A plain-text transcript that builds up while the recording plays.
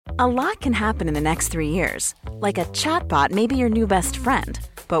A lot can happen in the next 3 years. Like a chatbot may be your new best friend.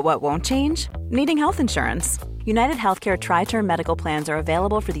 But what won't change? Needing health insurance. United Healthcare Tri-Term Medical Plans are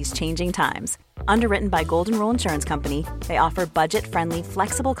available for these changing times. Underwritten by Golden Rule Insurance Company, they offer budget-friendly,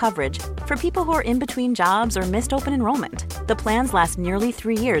 flexible coverage for people who are in between jobs or missed open enrollment. The plans last nearly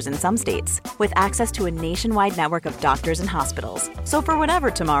 3 years in some states, with access to a nationwide network of doctors and hospitals. So for whatever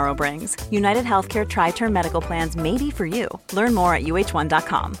tomorrow brings, United Healthcare Tri-Term Medical Plans may be for you. Learn more at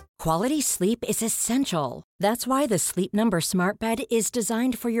uh1.com. Quality sleep is essential. That's why the Sleep Number Smart Bed is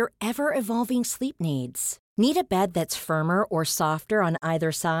designed for your ever-evolving sleep needs. Need a bed that's firmer or softer on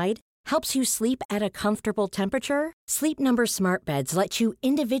either side? Helps you sleep at a comfortable temperature? Sleep Number Smart Beds let you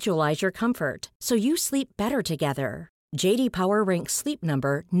individualize your comfort, so you sleep better together. J.D. Power ranks Sleep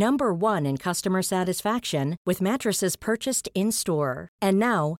Number number 1 in customer satisfaction with mattresses purchased in-store. And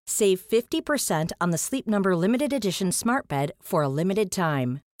now, save 50% on the Sleep Number Limited Edition Smart Bed for a limited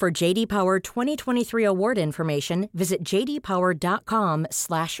time. For J.D. Power 2023 award information, visit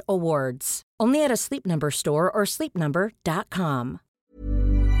jdpower.com/awards. Only at a Sleep Number store or sleepnumber.com.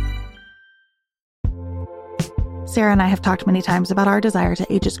 Sarah and I have talked many times about our desire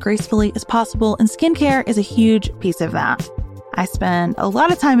to age as gracefully as possible, and skincare is a huge piece of that. I spend a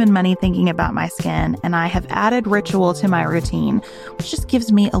lot of time and money thinking about my skin, and I have added Ritual to my routine, which just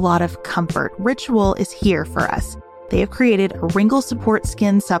gives me a lot of comfort. Ritual is here for us. They have created a wrinkle support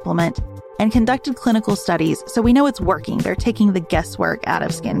skin supplement and conducted clinical studies, so we know it's working. They're taking the guesswork out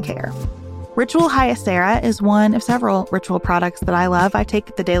of skincare. Ritual Hyacera is one of several Ritual products that I love. I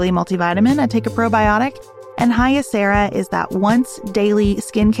take the daily multivitamin, I take a probiotic, and Hyacera is that once daily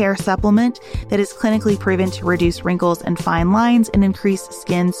skincare supplement that is clinically proven to reduce wrinkles and fine lines and increase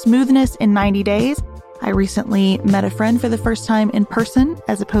skin smoothness in 90 days. I recently met a friend for the first time in person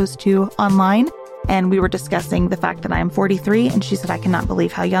as opposed to online, and we were discussing the fact that I am 43, and she said, "I cannot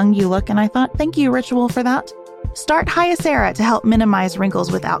believe how young you look." And I thought, thank you, Ritual, for that. Start Hyacera to help minimize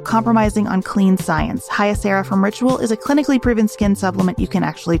wrinkles without compromising on clean science. Hyacera from Ritual is a clinically proven skin supplement you can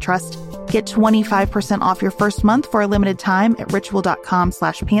actually trust. Get 25% off your first month for a limited time at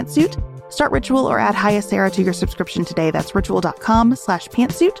ritual.com/pantsuit. Start Ritual or add Hyacera to your subscription today. That's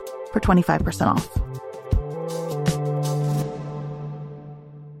ritual.com/pantsuit for 25% off.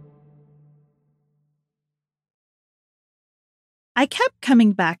 I kept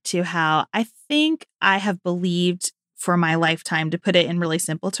coming back to how I think I have believed for my lifetime, to put it in really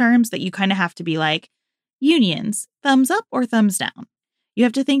simple terms, that you kind of have to be like unions, thumbs up or thumbs down. You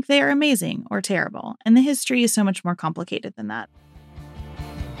have to think they are amazing or terrible. And the history is so much more complicated than that.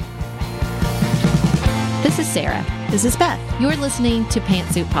 This is Sarah. This is Beth. You're listening to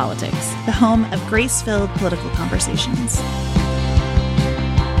Pantsuit Politics, the home of grace-filled political conversations.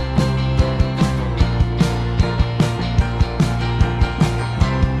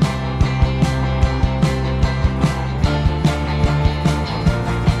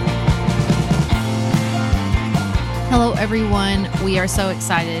 Hello, everyone. We are so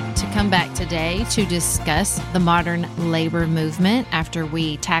excited to come back today to discuss the modern labor movement after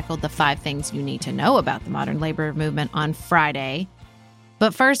we tackled the 5 things you need to know about the modern labor movement on Friday.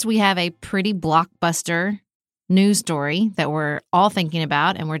 But first, we have a pretty blockbuster news story that we're all thinking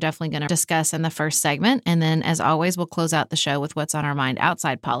about, and we're definitely going to discuss in the first segment. And then, as always, we'll close out the show with what's on our mind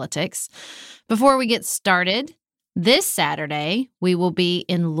outside politics. Before we get started, this Saturday, we will be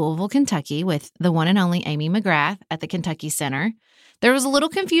in Louisville, Kentucky with the one and only Amy McGrath at the Kentucky Center. There was a little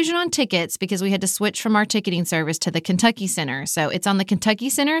confusion on tickets because we had to switch from our ticketing service to the Kentucky Center. So it's on the Kentucky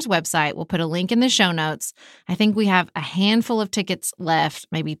Center's website. We'll put a link in the show notes. I think we have a handful of tickets left,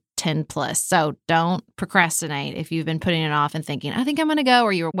 maybe 10 plus. So don't procrastinate if you've been putting it off and thinking, I think I'm going to go,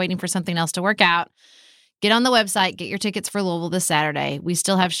 or you're waiting for something else to work out. Get on the website, get your tickets for Louisville this Saturday. We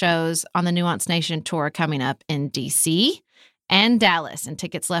still have shows on the Nuance Nation tour coming up in D.C. and Dallas, and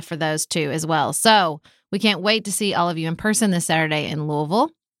tickets left for those too as well. So we can't wait to see all of you in person this Saturday in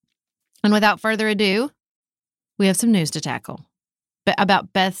Louisville. And without further ado, we have some news to tackle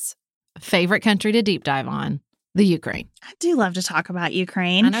about Beth's favorite country to deep dive on, the Ukraine. I do love to talk about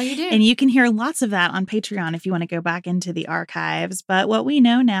Ukraine. I know you do. And you can hear lots of that on Patreon if you want to go back into the archives. But what we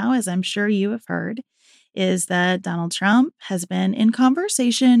know now, as I'm sure you have heard, is that Donald Trump has been in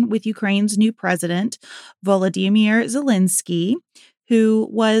conversation with Ukraine's new president, Volodymyr Zelensky, who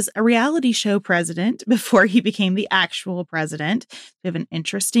was a reality show president before he became the actual president. We have an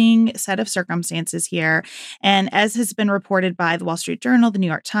interesting set of circumstances here. And as has been reported by the Wall Street Journal, the New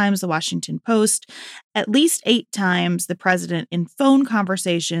York Times, the Washington Post, at least 8 times the president in phone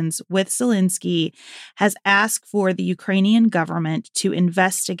conversations with Zelensky has asked for the Ukrainian government to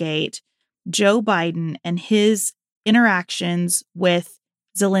investigate Joe Biden and his interactions with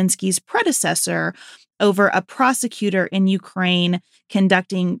Zelensky's predecessor over a prosecutor in Ukraine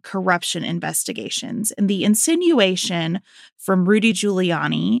conducting corruption investigations. And the insinuation from Rudy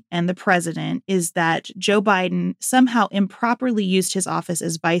Giuliani and the president is that Joe Biden somehow improperly used his office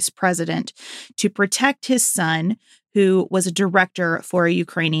as vice president to protect his son, who was a director for a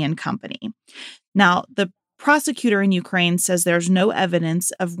Ukrainian company. Now, the prosecutor in Ukraine says there's no evidence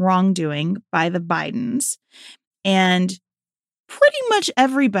of wrongdoing by the Bidens. And pretty much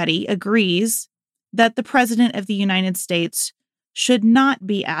everybody agrees that the president of the United States should not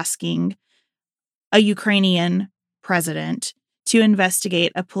be asking a Ukrainian president to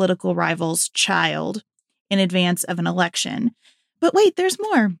investigate a political rival's child in advance of an election. But wait, there's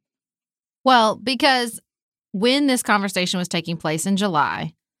more. Well, because when this conversation was taking place in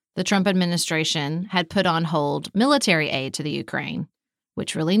July, the Trump administration had put on hold military aid to the Ukraine,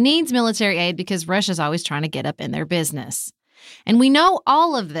 which really needs military aid because Russia's always trying to get up in their business. And we know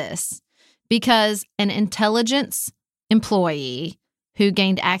all of this because an intelligence employee who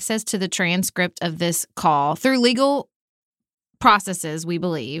gained access to the transcript of this call through legal processes, we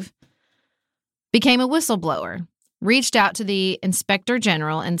believe, became a whistleblower, reached out to the inspector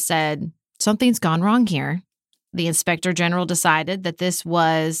general and said, something's gone wrong here. The inspector general decided that this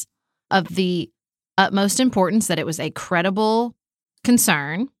was of the utmost importance, that it was a credible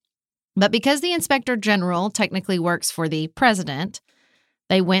concern. But because the inspector general technically works for the president,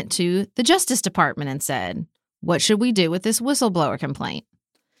 they went to the Justice Department and said, what should we do with this whistleblower complaint?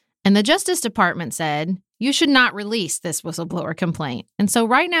 And the Justice Department said, you should not release this whistleblower complaint. And so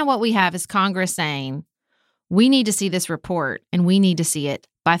right now what we have is Congress saying, we need to see this report and we need to see it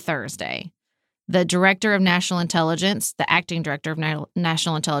by Thursday. The director of national intelligence, the acting director of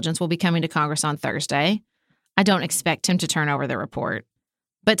national intelligence, will be coming to Congress on Thursday. I don't expect him to turn over the report.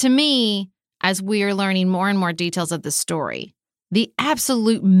 But to me, as we are learning more and more details of the story, the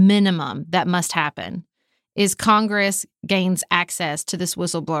absolute minimum that must happen is Congress gains access to this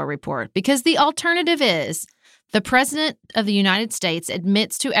whistleblower report. Because the alternative is the president of the United States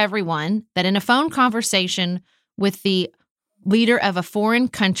admits to everyone that in a phone conversation with the leader of a foreign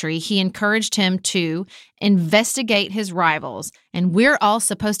country, he encouraged him to investigate his rivals. And we're all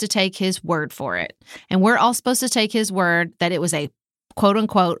supposed to take his word for it. And we're all supposed to take his word that it was a quote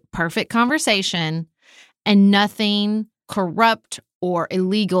unquote perfect conversation and nothing corrupt or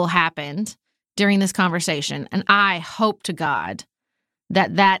illegal happened during this conversation. And I hope to God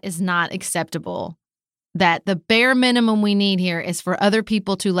that that is not acceptable. That the bare minimum we need here is for other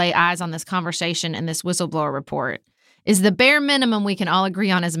people to lay eyes on this conversation and this whistleblower report. Is the bare minimum we can all agree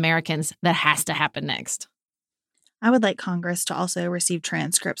on as Americans that has to happen next. I would like Congress to also receive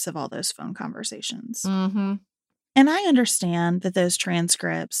transcripts of all those phone conversations. Mm-hmm. And I understand that those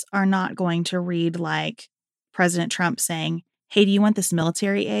transcripts are not going to read like President Trump saying, hey, do you want this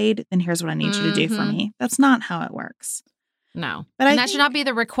military aid? Then here's what I need you to do for me. That's not how it works. No. But and that should not be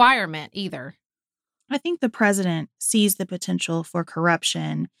the requirement either. I think the president sees the potential for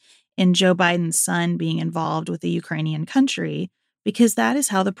corruption in Joe Biden's son being involved with the Ukrainian country because that is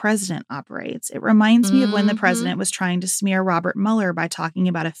how the president operates. It reminds me of when the president was trying to smear Robert Mueller by talking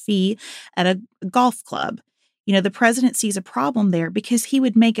about a fee at a golf club. You know, the president sees a problem there because he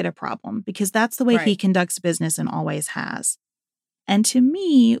would make it a problem because that's the way he conducts business and always has. And to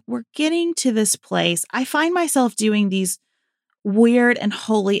me, we're getting to this place. I find myself doing these weird and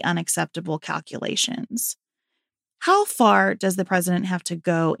wholly unacceptable calculations. How far does the president have to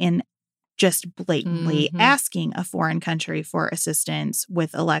go in just blatantly asking a foreign country for assistance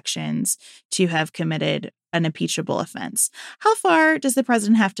with elections to have committed an impeachable offense? How far does the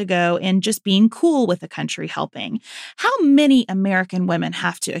president have to go in just being cool with a country helping? How many American women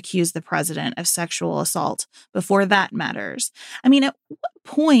have to accuse the president of sexual assault before that matters? I mean, at what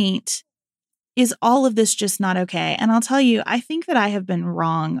point is all of this just not okay? And I'll tell you, I think that I have been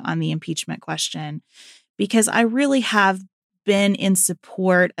wrong on the impeachment question because I really have been in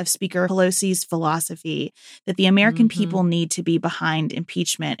support of Speaker Pelosi's philosophy that the American people need to be behind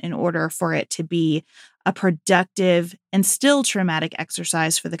impeachment in order for it to be a productive and still traumatic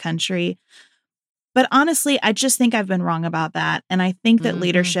exercise for the country. But honestly, I just think I've been wrong about that. And I think that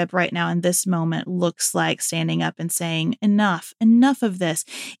leadership right now in this moment looks like standing up and saying, enough of this.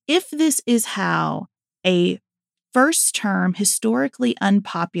 If this is how a first-term, historically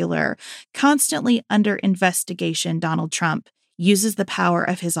unpopular, constantly under investigation Donald Trump uses the power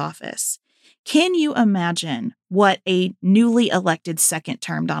of his office, can you imagine what a newly elected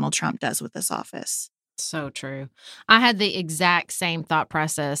second-term Donald Trump does with this office? So true. I had the exact same thought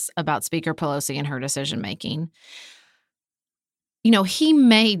process about Speaker Pelosi and her decision-making. You know, he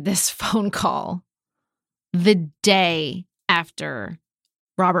made this phone call the day after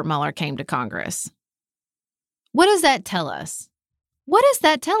Robert Mueller came to Congress. What does that tell us? What does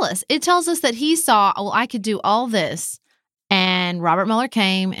that tell us? It tells us that he saw, well, I could do all this, and Robert Mueller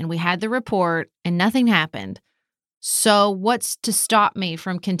came, and we had the report, and nothing happened. So what's to stop me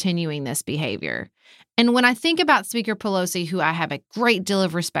from continuing this behavior? And when I think about Speaker Pelosi, who I have a great deal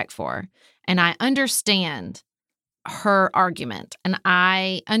of respect for, and I understand her argument, and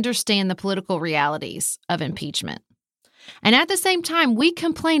I understand the political realities of impeachment. And at the same time, we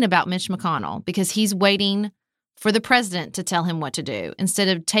complain about Mitch McConnell because he's waiting for the president to tell him what to do instead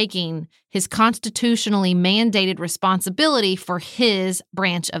of taking his constitutionally mandated responsibility for his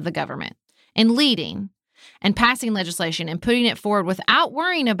branch of the government and leading and passing legislation and putting it forward without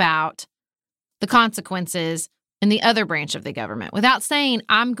worrying about the consequences in the other branch of the government, without saying,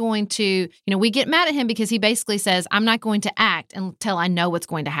 I'm going to, we get mad at him because he basically says, I'm not going to act until I know what's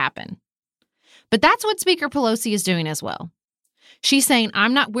going to happen. But that's what Speaker Pelosi is doing as well. She's saying,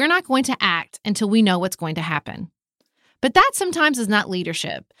 we're not going to act until we know what's going to happen. But that sometimes is not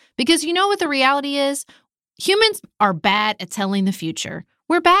leadership, because you know what the reality is? Humans are bad at telling the future.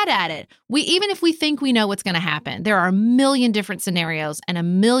 We're bad at it. Even if we think we know what's going to happen, there are a million different scenarios and a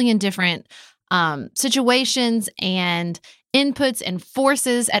million different situations and inputs and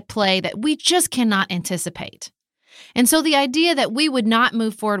forces at play that we just cannot anticipate. And so the idea that we would not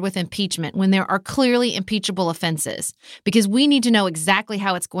move forward with impeachment when there are clearly impeachable offenses, because we need to know exactly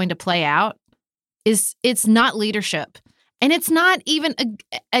how it's going to play out, it's not leadership. And it's not even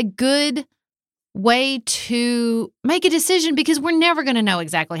a good way to make a decision, because we're never going to know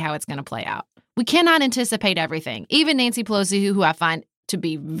exactly how it's going to play out. We cannot anticipate everything. Even Nancy Pelosi, who I find to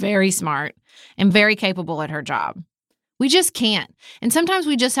be very smart and very capable at her job. We just can't. And sometimes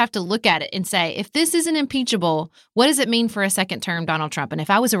we just have to look at it and say, if this isn't impeachable, what does it mean for a second-term Donald Trump? And if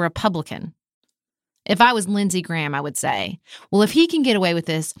I was a Republican, if I was Lindsey Graham, I would say, well, if he can get away with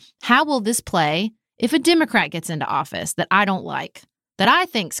this, how will this play if a Democrat gets into office that I don't like, that I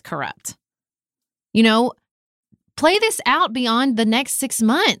think's corrupt? Play this out beyond the next 6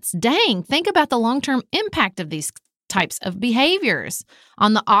 months. Dang, think about the long-term impact of these types of behaviors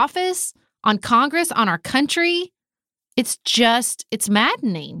on the office, on Congress, on our country. It's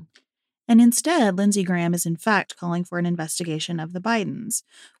maddening. And instead, Lindsey Graham is in fact calling for an investigation of the Bidens,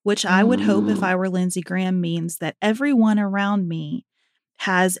 which I would hope, if I were Lindsey Graham, means that everyone around me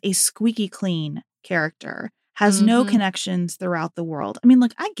has a squeaky clean character, has no connections throughout the world. I mean,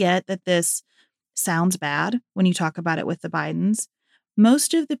 look, I get that this sounds bad when you talk about it with the Bidens.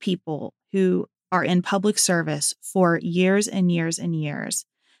 Most of the people who are in public service for years and years and years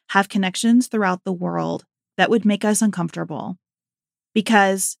have connections throughout the world that would make us uncomfortable,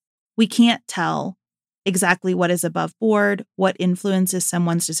 because we can't tell exactly what is above board, what influences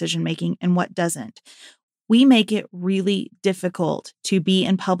someone's decision-making, and what doesn't. We make it really difficult to be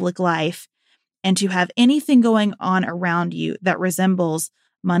in public life and to have anything going on around you that resembles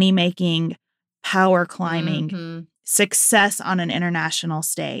money-making, power climbing, success on an international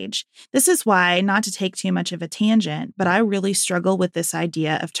stage. This is why, not to take too much of a tangent, but I really struggle with this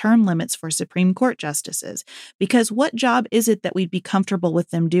idea of term limits for Supreme Court justices, because what job is it that we'd be comfortable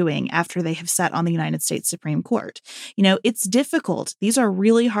with them doing after they have sat on the United States Supreme Court? It's difficult. These are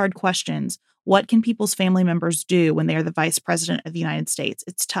really hard questions. What can people's family members do when they are the vice president of the United States?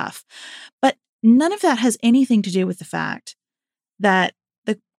 It's tough. But none of that has anything to do with the fact that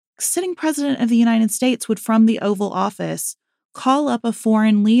sitting president of the United States would, from the Oval Office, call up a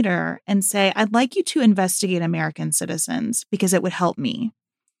foreign leader and say, I'd like you to investigate American citizens because it would help me.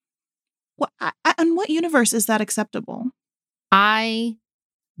 In what universe is that acceptable? I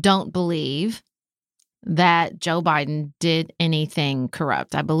don't believe that Joe Biden did anything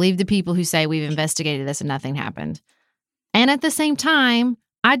corrupt. I believe the people who say we've investigated this and nothing happened. And at the same time,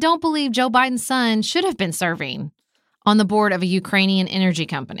 I don't believe Joe Biden's son should have been serving on the board of a Ukrainian energy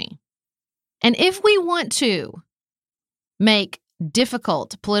company. And if we want to make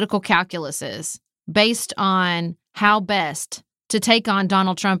difficult political calculuses based on how best to take on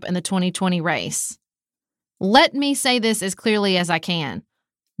Donald Trump in the 2020 race, let me say this as clearly as I can.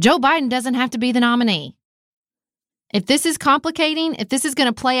 Joe Biden doesn't have to be the nominee. If this is complicating, if this is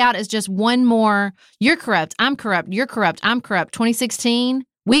going to play out as just one more, you're corrupt, I'm corrupt, you're corrupt, I'm corrupt, 2016,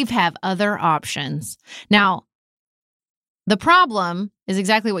 we have other options. Now, the problem is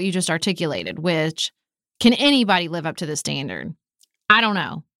exactly what you just articulated, which, can anybody live up to the standard? I don't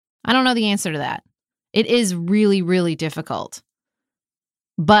know. I don't know the answer to that. It is really, really difficult.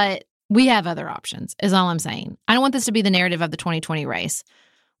 But we have other options, is all I'm saying. I don't want this to be the narrative of the 2020 race.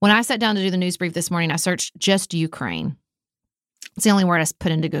 When I sat down to do the news brief this morning, I searched just Ukraine. It's the only word I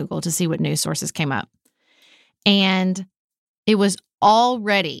put into Google to see what news sources came up. And it was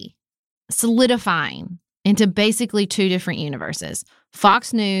already solidifying into basically two different universes.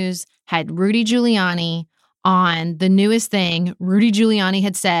 Fox News had Rudy Giuliani on the newest thing Rudy Giuliani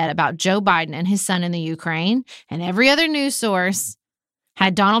had said about Joe Biden and his son in the Ukraine, and every other news source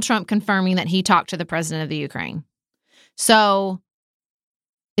had Donald Trump confirming that he talked to the president of the Ukraine. So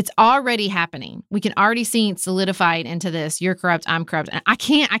it's already happening. We can already see it solidified into this, you're corrupt, I'm corrupt. And I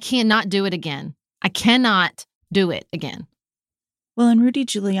cannot do it again. I cannot do it again. Well, and Rudy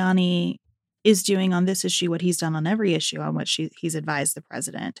Giuliani is doing on this issue what he's done on every issue on which he's advised the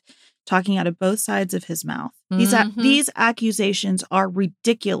president, talking out of both sides of his mouth. These accusations are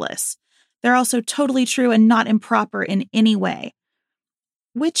ridiculous. They're also totally true and not improper in any way.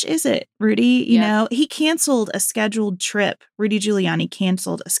 Which is it, Rudy? You know, he canceled a scheduled trip. Rudy Giuliani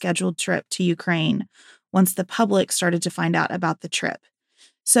canceled a scheduled trip to Ukraine once the public started to find out about the trip.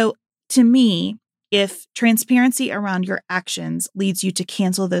 So to me, if transparency around your actions leads you to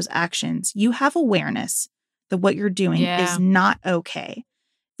cancel those actions, you have awareness that what you're doing is not okay.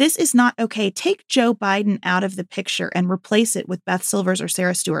 This is not okay. Take Joe Biden out of the picture and replace it with Beth Silvers or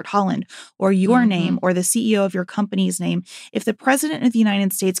Sarah Stewart Holland or your name or the CEO of your company's name. If the president of the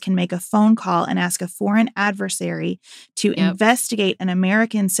United States can make a phone call and ask a foreign adversary to investigate an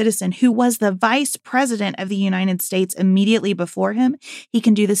American citizen who was the vice president of the United States immediately before him, he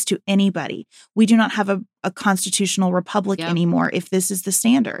can do this to anybody. We do not have a constitutional republic anymore if this is the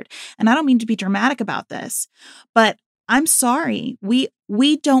standard. And I don't mean to be dramatic about this, but I'm sorry.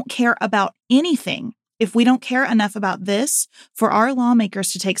 We don't care about anything if we don't care enough about this for our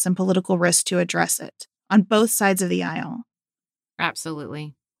lawmakers to take some political risk to address it on both sides of the aisle.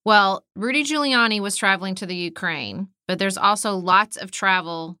 Absolutely. Well, Rudy Giuliani was traveling to the Ukraine, but there's also lots of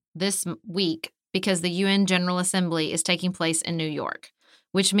travel this week because the UN General Assembly is taking place in New York,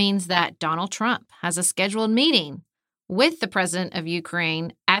 which means that Donald Trump has a scheduled meeting with the president of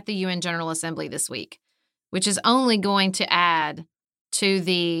Ukraine at the UN General Assembly this week, which is only going to add to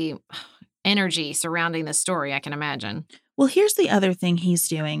the energy surrounding this story, I can imagine. Well, here's the other thing he's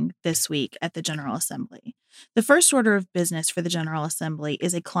doing this week at the General Assembly. The first order of business for the General Assembly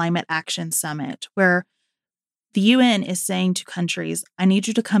is a climate action summit where the UN is saying to countries, I need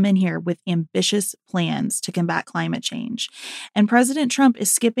you to come in here with ambitious plans to combat climate change. And President Trump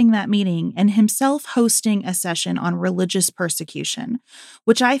is skipping that meeting and himself hosting a session on religious persecution,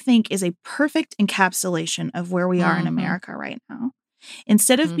 which I think is a perfect encapsulation of where we are in America right now.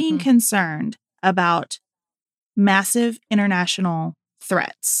 Instead of being concerned about massive international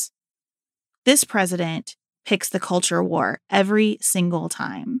threats, this president picks the culture war every single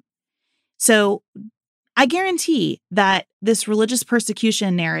time. So I guarantee that this religious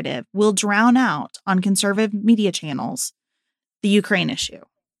persecution narrative will drown out on conservative media channels the Ukraine issue.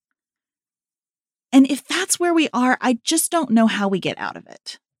 And if that's where we are, I just don't know how we get out of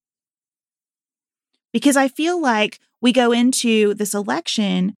it. Because I feel like we go into this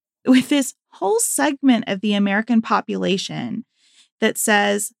election with this whole segment of the American population that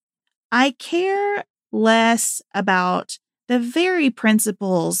says, I care less about the very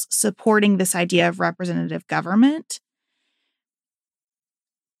principles supporting this idea of representative government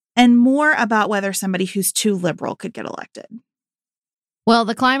and more about whether somebody who's too liberal could get elected. Well,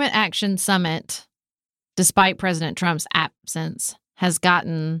 the Climate Action Summit, despite President Trump's absence, has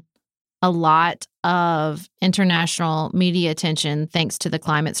gotten a lot of international media attention thanks to the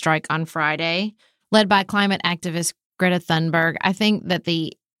climate strike on Friday, led by climate activist Greta Thunberg. I think that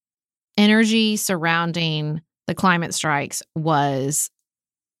the energy surrounding the climate strikes was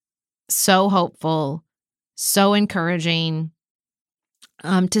so hopeful, so encouraging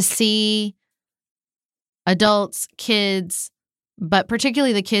to see adults, kids, but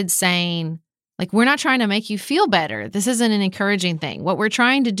particularly the kids saying, like, we're not trying to make you feel better. This isn't an encouraging thing. What we're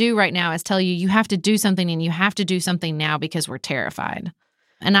trying to do right now is tell you, you have to do something and you have to do something now because we're terrified.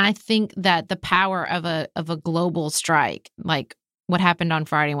 And I think that the power of a global strike, like what happened on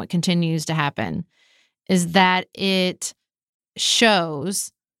Friday and what continues to happen, is that it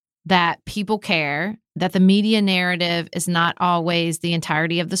shows that people care, that the media narrative is not always the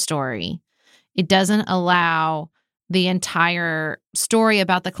entirety of the story. It doesn't allow the entire story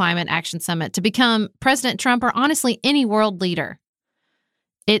about the Climate Action Summit to become President Trump or honestly any world leader.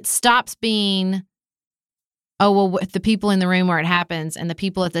 It stops being, oh, well, with the people in the room where it happens and the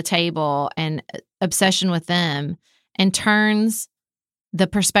people at the table and obsession with them, and turns the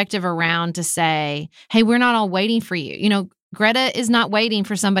perspective around to say, hey, we're not all waiting for you. You know, Greta is not waiting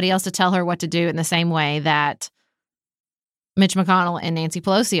for somebody else to tell her what to do in the same way that Mitch McConnell and Nancy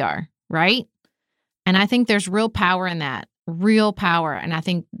Pelosi are, right? And I think there's real power in that, real power. And I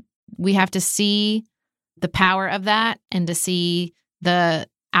think we have to see the power of that and to see the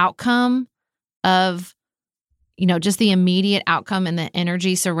outcome of, just the immediate outcome and the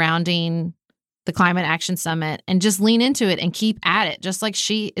energy surrounding the Climate Action Summit and just lean into it and keep at it, just like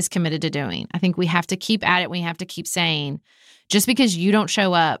she is committed to doing. I think we have to keep at it. We have to keep saying, just because you don't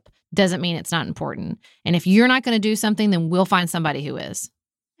show up doesn't mean it's not important. And if you're not going to do something, then we'll find somebody who is.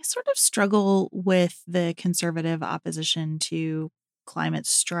 I sort of struggle with the conservative opposition to climate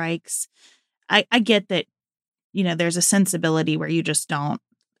strikes. I get that, there's a sensibility where you just don't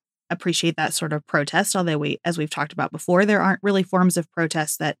appreciate that sort of protest, although as we've talked about before, there aren't really forms of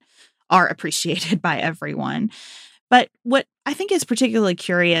protest that are appreciated by everyone. But what I think is particularly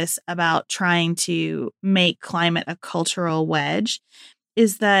curious about trying to make climate a cultural wedge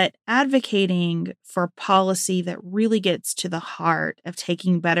is that advocating for policy that really gets to the heart of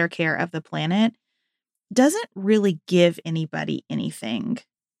taking better care of the planet doesn't really give anybody anything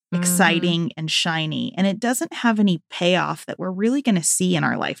exciting and shiny, and it doesn't have any payoff that we're really going to see in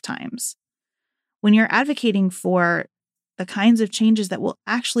our lifetimes. When you're advocating for the kinds of changes that will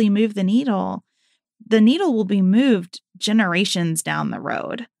actually move the needle will be moved generations down the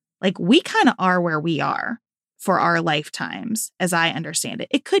road. Like, we kind of are where we are for our lifetimes, as I understand it.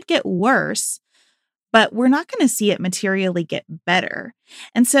 It could get worse, but we're not going to see it materially get better.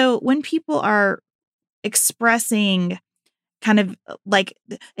 And so when people are expressing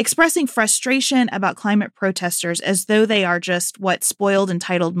frustration about climate protesters as though they are just spoiled,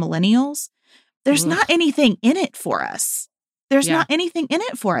 entitled millennials, there's not anything in it for us. There's not anything in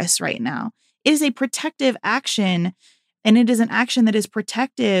it for us right now. It is a protective action, and it is an action that is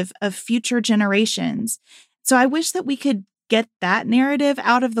protective of future generations. So I wish that we could get that narrative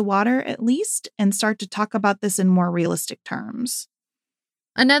out of the water at least and start to talk about this in more realistic terms.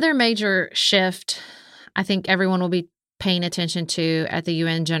 Another major shift I think everyone will be paying attention to at the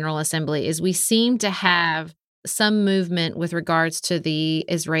UN General Assembly is we seem to have some movement with regards to the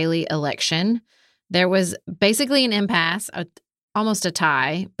Israeli election. There was basically an impasse, almost a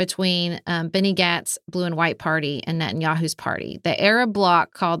tie, between Benny Gantz's Blue and White Party and Netanyahu's party. The Arab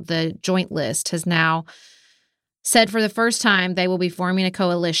bloc, called the Joint List, has now said for the first time they will be forming a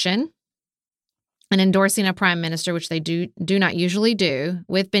coalition and endorsing a prime minister, which they do not usually do,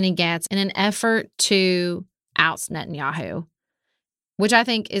 with Benny Gantz in an effort to oust Netanyahu, which I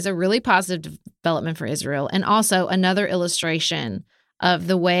think is a really positive development for Israel, and also another illustration of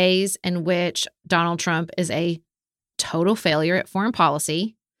the ways in which Donald Trump is a total failure at foreign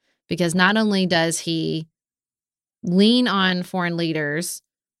policy, because not only does he lean on foreign leaders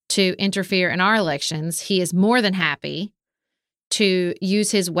to interfere in our elections, he is more than happy to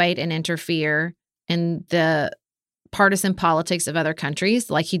use his weight and interfere in the partisan politics of other countries,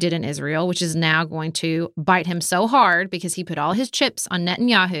 like he did in Israel, which is now going to bite him so hard because he put all his chips on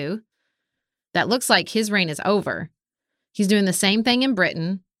Netanyahu. That looks like his reign is over. He's doing the same thing in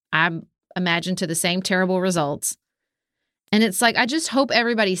Britain, I imagine, to the same terrible results. And it's like, I just hope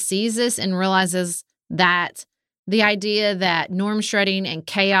everybody sees this and realizes that the idea that norm shredding and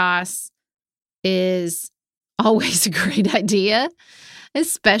chaos is always a great idea,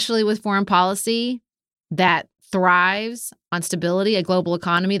 especially with foreign policy that thrives on stability, a global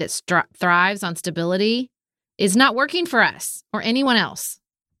economy that thrives on stability, is not working for us or anyone else.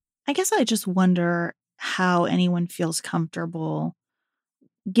 I guess I just wonder how anyone feels comfortable,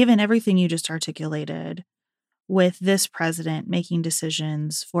 given everything you just articulated, with this president making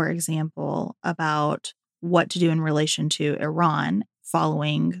decisions, for example, about what to do in relation to Iran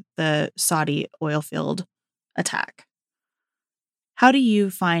following the Saudi oil field attack. How do you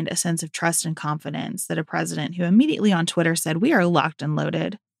find a sense of trust and confidence that a president who immediately on Twitter said, we are locked and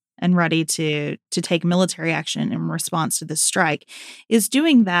loaded and ready to take military action in response to this strike, is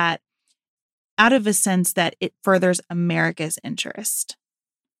doing that out of a sense that it furthers America's interest?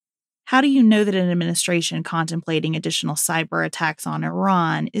 How do you know that an administration contemplating additional cyber attacks on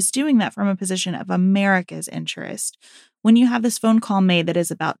Iran is doing that from a position of America's interest? When you have this phone call made that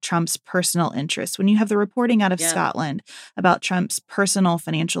is about Trump's personal interest, when you have the reporting out of Scotland about Trump's personal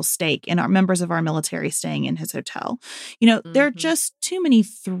financial stake in our members of our military staying in his hotel, there are just too many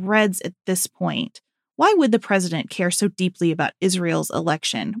threads at this point. Why would the president care so deeply about Israel's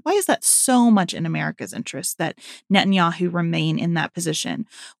election? Why is that so much in America's interest that Netanyahu remain in that position?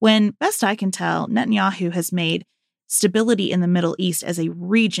 When, best I can tell, Netanyahu has made stability in the Middle East as a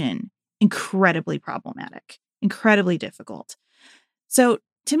region incredibly problematic, incredibly difficult. So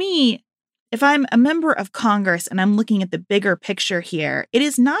to me, if I'm a member of Congress and I'm looking at the bigger picture here, it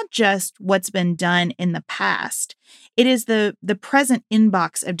is not just what's been done in the past. It is the present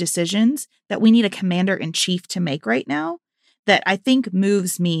inbox of decisions that we need a commander-in-chief to make right now that I think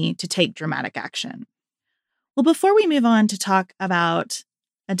moves me to take dramatic action. Well, before we move on to talk about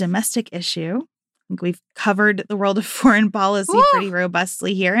a domestic issue, I think we've covered the world of foreign policy pretty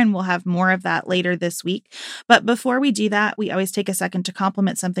robustly here, and we'll have more of that later this week. But before we do that, we always take a second to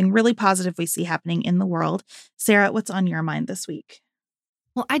compliment something really positive we see happening in the world. Sarah, what's on your mind this week?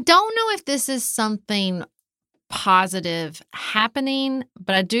 Well, I don't know if this is something positive happening,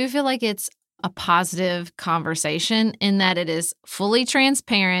 but I do feel like it's a positive conversation in that it is fully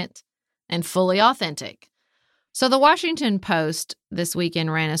transparent and fully authentic. So the Washington Post this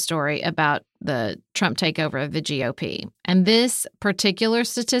weekend ran a story about the Trump takeover of the GOP. And this particular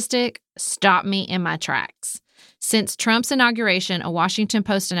statistic stopped me in my tracks. Since Trump's inauguration, a Washington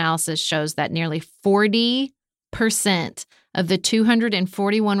Post analysis shows that nearly 40% of the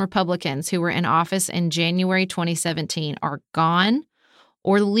 241 Republicans who were in office in January 2017 are gone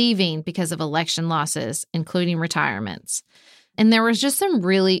or leaving because of election losses, including retirements. And there was just some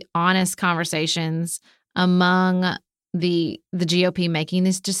really honest conversations among the GOP making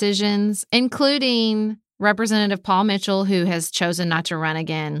these decisions, including Representative Paul Mitchell, who has chosen not to run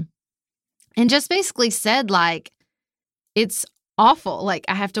again, and just basically said, like, it's awful. Like,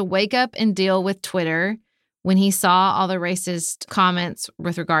 I have to wake up and deal with Twitter when he saw all the racist comments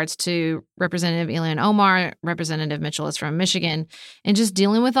with regards to Representative Ilhan Omar. Representative Mitchell is from Michigan, and just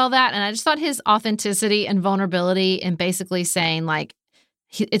dealing with all that. And I just thought his authenticity and vulnerability and basically saying, like,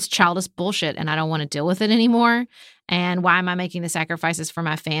 it's childish bullshit and I don't want to deal with it anymore. And why am I making the sacrifices for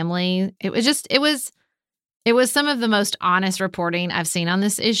my family? It was some of the most honest reporting I've seen on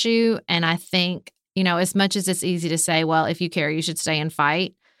this issue. And I think, as much as it's easy to say, well, if you care, you should stay and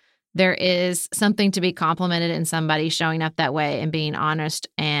fight, there is something to be complimented in somebody showing up that way and being honest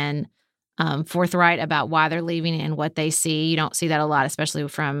and forthright about why they're leaving and what they see. You don't see that a lot, especially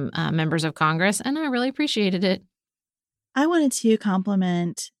from members of Congress. And I really appreciated it. I wanted to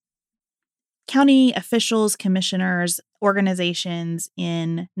compliment county officials, commissioners, organizations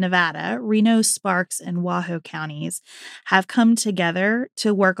in Nevada. Reno, Sparks, and Wahoo counties have come together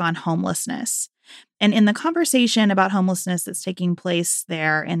to work on homelessness. And in the conversation about homelessness that's taking place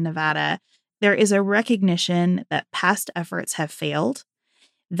there in Nevada, there is a recognition that past efforts have failed,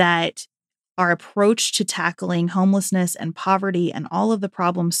 that our approach to tackling homelessness and poverty and all of the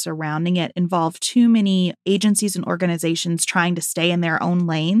problems surrounding it involve too many agencies and organizations trying to stay in their own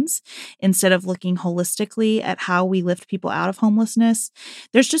lanes instead of looking holistically at how we lift people out of homelessness.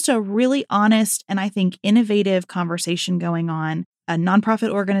 There's just a really honest and I think innovative conversation going on. A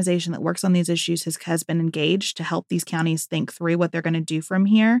nonprofit organization that works on these issues has been engaged to help these counties think through what they're going to do from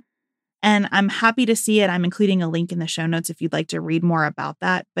here. And I'm happy to see it. I'm including a link in the show notes if you'd like to read more about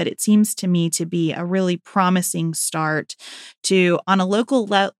that. But it seems to me to be a really promising start to, on a local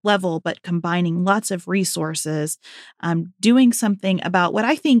level, but combining lots of resources, doing something about what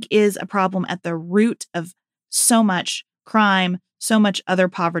I think is a problem at the root of so much crime, so much other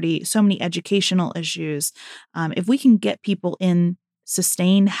poverty, so many educational issues. If we can get people in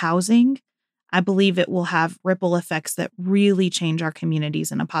sustained housing, I believe it will have ripple effects that really change our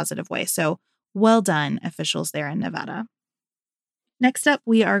communities in a positive way. So well done, officials there in Nevada. Next up,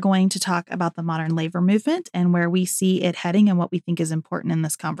 we are going to talk about the modern labor movement and where we see it heading and what we think is important in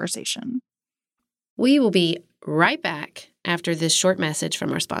this conversation. We will be right back after this short message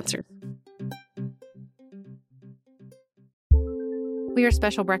from our sponsor. We are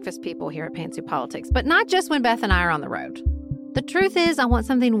special breakfast people here at Pantsuit Politics, but not just when Beth and I are on the road. The truth is, I want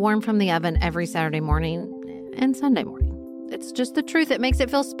something warm from the oven every Saturday morning and Sunday morning. It's just the truth. It makes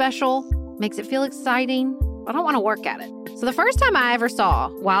it feel special, makes it feel exciting. I don't want to work at it. So the first time I ever saw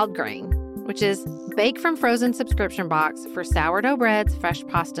Wild Grain, which is bake from frozen subscription box for sourdough breads, fresh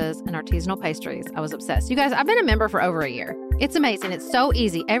pastas, and artisanal pastries, I was obsessed. You guys, I've been a member for over a year. It's amazing. It's so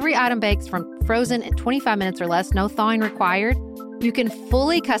easy. Every item bakes from frozen in 25 minutes or less, no thawing required. You can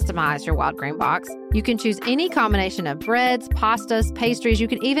fully customize your Wild Grain box. You can choose any combination of breads, pastas, pastries. You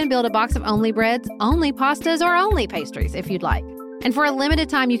can even build a box of only breads, only pastas, or only pastries if you'd like. And for a limited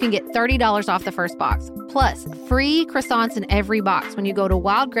time, you can get $30 off the first box, plus free croissants in every box when you go to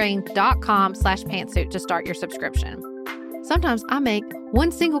wildgrain.com/pantsuit to start your subscription. Sometimes I make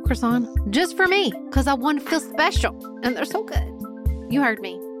one single croissant just for me because I want to feel special, and they're so good. You heard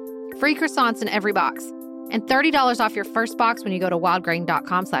me. Free croissants in every box. And $30 off your first box when you go to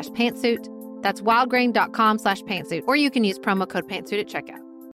wildgrain.com/pantsuit. That's wildgrain.com/pantsuit. Or you can use promo code pantsuit at checkout.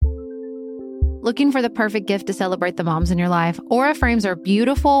 Looking for the perfect gift to celebrate the moms in your life? Aura frames are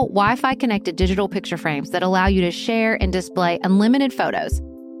beautiful, Wi-Fi connected digital picture frames that allow you to share and display unlimited photos.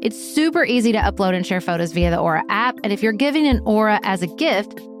 It's super easy to upload and share photos via the Aura app. And if you're giving an Aura as a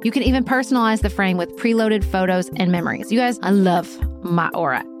gift, you can even personalize the frame with preloaded photos and memories. You guys, I love my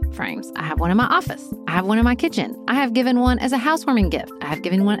Aura. frames. I have one in my office. I have one in my kitchen. I have given one as a housewarming gift. I have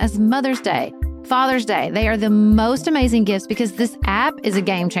given one as Mother's Day, Father's Day. They are the most amazing gifts because this app is a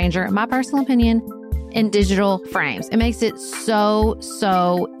game changer, in my personal opinion, in digital frames. It makes it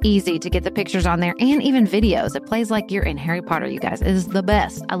so easy to get the pictures on there and even videos. It plays like you're in Harry Potter, you guys. It is the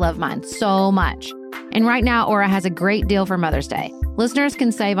best. I love mine so much. And right now, Aura has a great deal for Mother's Day. Listeners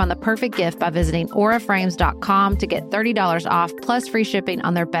can save on the perfect gift by visiting auraframes.com to get $30 off plus free shipping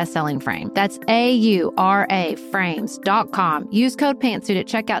on their best-selling frame. That's AURA frames.com. Use code PANTSUIT at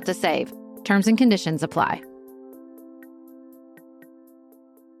checkout to save. Terms and conditions apply.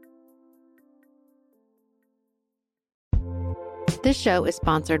 This show is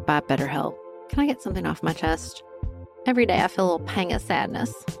sponsored by BetterHelp. Can I get something off my chest? Every day I feel a little pang of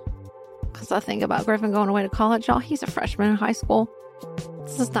sadness because I think about Griffin going away to college. Y'all, he's a freshman in high school.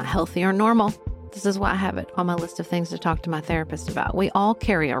 This is not healthy or normal. This is why I have it on my list of things to talk to my therapist about. We all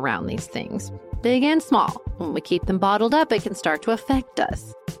carry around these things, big and small. When we keep them bottled up, it can start to affect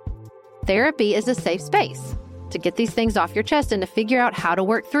us. Therapy is a safe space to get these things off your chest and to figure out how to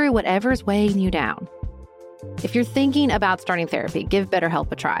work through whatever's weighing you down. If you're thinking about starting therapy, give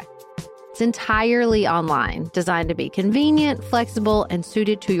BetterHelp a try. It's entirely online, designed to be convenient, flexible, and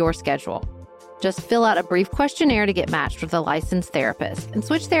suited to your schedule. Just fill out a brief questionnaire to get matched with a licensed therapist and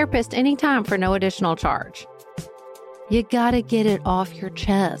switch therapists anytime for no additional charge. You gotta get it off your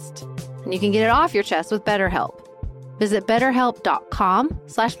chest. And you can get it off your chest with BetterHelp. Visit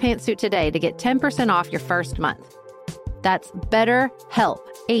betterhelp.com/pantsuit today to get 10% off your first month. That's BetterHelp,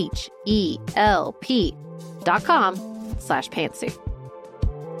 HELP.com/pantsuit.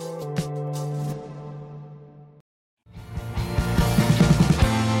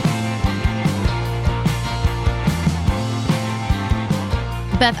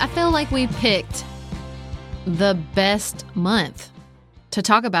 Beth, I feel like we picked the best month to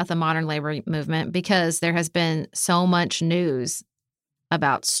talk about the modern labor movement because there has been so much news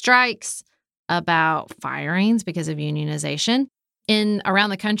about strikes, about firings because of unionization around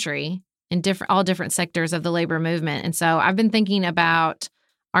the country in all different sectors of the labor movement. And so I've been thinking about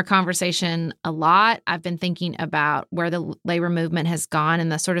our conversation a lot. I've been thinking about where the labor movement has gone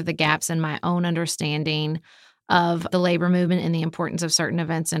and the sort of the gaps in my own understanding of the labor movement and the importance of certain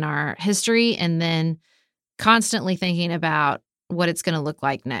events in our history, and then constantly thinking about what it's going to look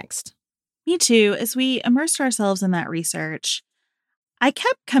like next. Me too. As we immersed ourselves in that research, I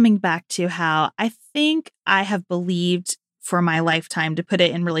kept coming back to how I think I have believed for my lifetime, to put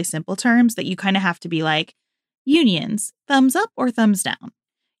it in really simple terms, that you kind of have to be like, unions, thumbs up or thumbs down.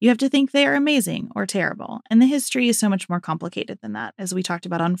 You have to think they are amazing or terrible. And the history is so much more complicated than that. As we talked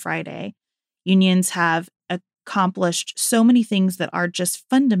about on Friday, unions have accomplished so many things that are just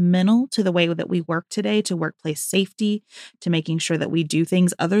fundamental to the way that we work today, to workplace safety, to making sure that we do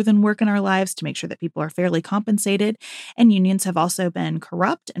things other than work in our lives, to make sure that people are fairly compensated. And unions have also been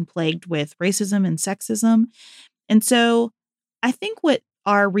corrupt and plagued with racism and sexism. And so I think what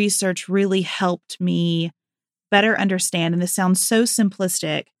our research really helped me better understand, and this sounds so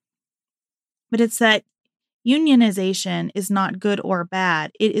simplistic, but it's that unionization is not good or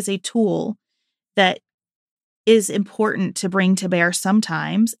bad. It is a tool that is important to bring to bear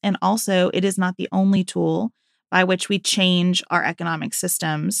sometimes. And also, it is not the only tool by which we change our economic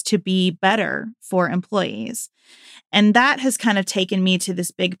systems to be better for employees. And that has kind of taken me to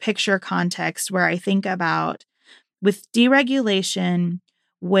this big picture context where I think about, with deregulation,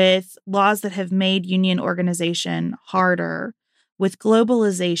 with laws that have made union organization harder, with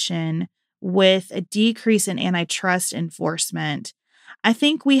globalization, with a decrease in antitrust enforcement, I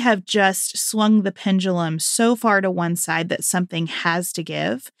think we have just swung the pendulum so far to one side that something has to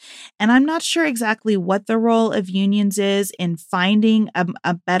give. And I'm not sure exactly what the role of unions is in finding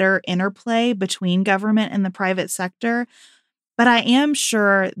a better interplay between government and the private sector, but I am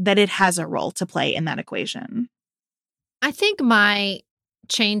sure that it has a role to play in that equation. I think my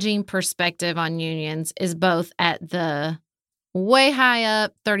changing perspective on unions is both at the way high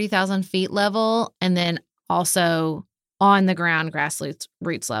up, 30,000 feet level, and then also on the ground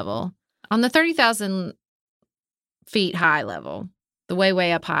grassroots level. On the 30,000 feet high level, the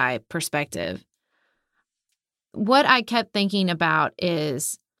way up high perspective, what I kept thinking about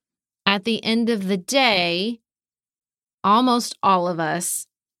is, at the end of the day, almost all of us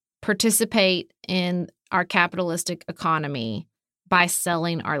participate in our capitalistic economy by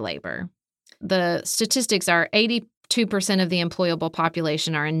selling our labor. The statistics are 82% of the employable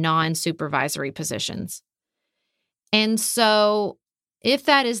population are in non-supervisory positions. And so if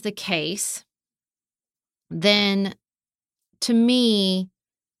that is the case, then to me,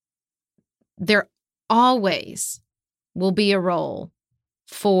 there always will be a role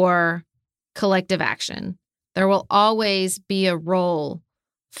for collective action. There will always be a role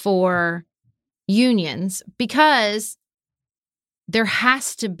for unions because there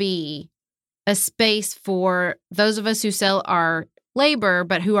has to be a space for those of us who sell our labor,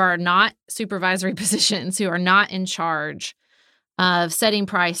 but who are not supervisory positions, who are not in charge of setting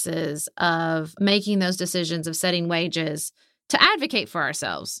prices, of making those decisions, of setting wages, to advocate for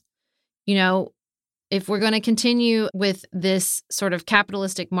ourselves. You know, if we're going to continue with this sort of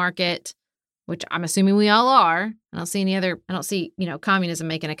capitalistic market, which I'm assuming we all are, I don't see, communism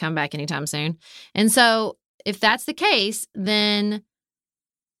making a comeback anytime soon. And so if that's the case, then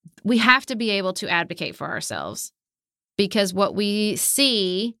we have to be able to advocate for ourselves, because what we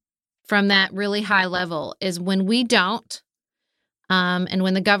see from that really high level is when we don't, and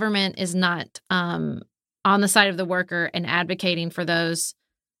when the government is not on the side of the worker and advocating for those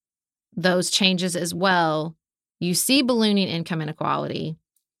changes as well, you see ballooning income inequality.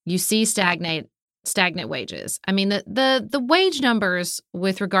 You see stagnant wages. I mean, the wage numbers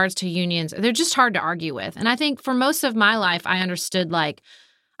with regards to unions, they're just hard to argue with. And I think for most of my life, I understood,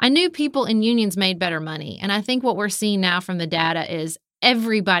 I knew people in unions made better money. And I think what we're seeing now from the data is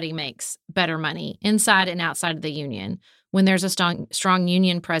everybody makes better money inside and outside of the union when there's a strong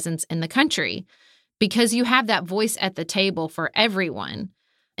union presence in the country, because you have that voice at the table for everyone.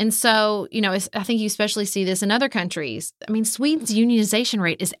 And so, I think you especially see this in other countries. I mean, Sweden's unionization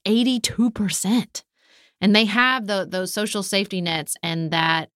rate is 82%. And they have those social safety nets and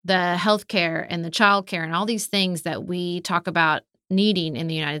that the healthcare and the childcare and all these things that we talk about needing in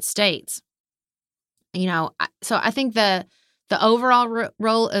the United States. So I think the overall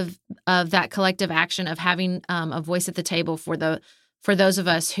role of that collective action of having a voice at the table for those of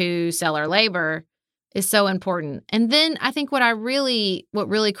us who sell our labor is so important. And then I think what really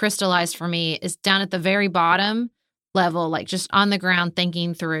crystallized for me is down at the very bottom level, just on the ground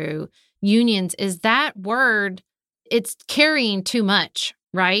thinking through unions, is that word, it's carrying too much,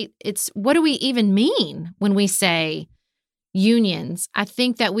 right? It's, what do we even mean when we say unions? I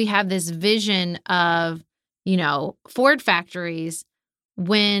think that we have this vision of, Ford factories,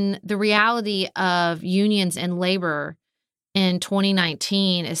 when the reality of unions and labor in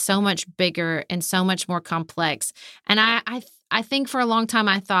 2019 is so much bigger and so much more complex. And I think for a long time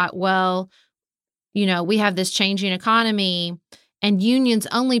I thought, well, we have this changing economy and unions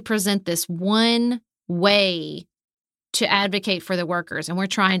only present this one way to advocate for the workers. And we're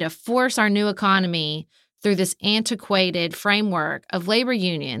trying to force our new economy through this antiquated framework of labor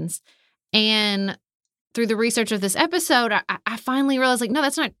unions. And through the research of this episode, I finally realized, no,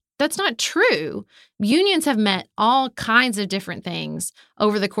 that's not true. Unions have met all kinds of different things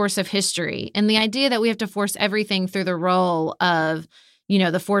over the course of history. And the idea that we have to force everything through the role of,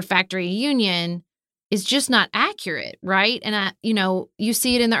 the Ford factory union is just not accurate, right? And, you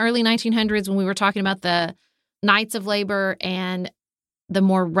see it in the early 1900s when we were talking about the Knights of Labor and the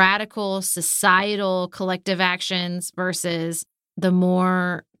more radical societal collective actions versus the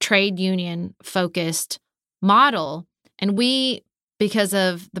more trade union focused model. And we, because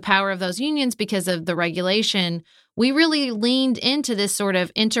of the power of those unions, because of the regulation, we really leaned into this sort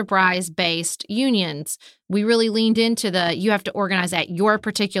of enterprise-based unions. We really leaned into you have to organize at your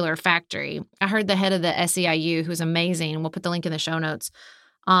particular factory. I heard the head of the SEIU, who's amazing, and we'll put the link in the show notes,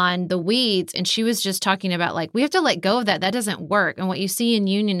 on The Weeds, and she was just talking about, we have to let go of that. That doesn't work. And what you see in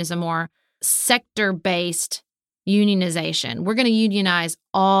union is a more sector-based unionization. We're going to unionize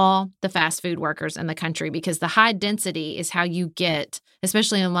all the fast food workers in the country because the high density is how you get,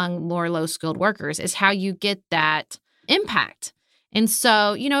 especially among low skilled workers, is how you get that impact. And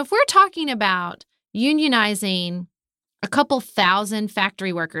so, if we're talking about unionizing a couple thousand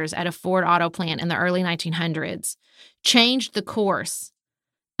factory workers at a Ford auto plant in the early 1900s, changed the course,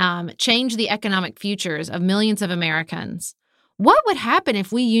 changed the economic futures of millions of Americans, what would happen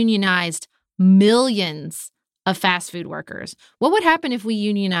if we unionized millions of fast food workers? What would happen if we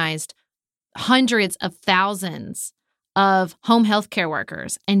unionized hundreds of thousands of home health care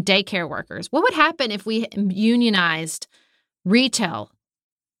workers and daycare workers? What would happen if we unionized retail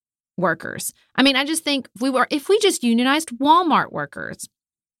workers? I mean, I just think if we just unionized Walmart workers,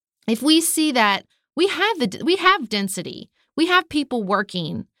 if we see that we have density, we have people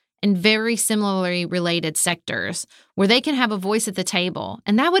working in very similarly related sectors where they can have a voice at the table,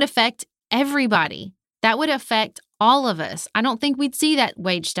 and that would affect everybody. That would affect all of us. I don't think we'd see that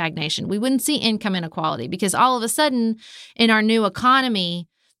wage stagnation. We wouldn't see income inequality because all of a sudden in our new economy,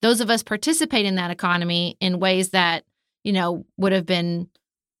 those of us participate in that economy in ways that, would have been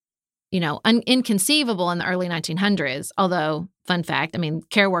inconceivable in the early 1900s. Although, fun fact,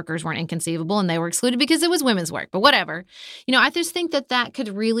 care workers weren't inconceivable and they were excluded because it was women's work. But whatever. I just think that could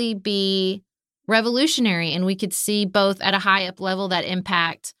really be revolutionary, and we could see both at a high up level that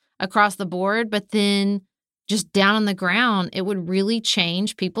impact across the board, but then just down on the ground, it would really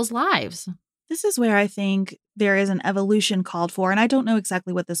change people's lives. This is where I think there is an evolution called for, and I don't know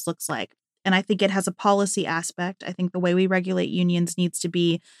exactly what this looks like. And I think it has a policy aspect. I think the way we regulate unions needs to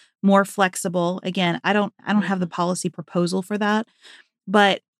be more flexible. Again, I don't have the policy proposal for that.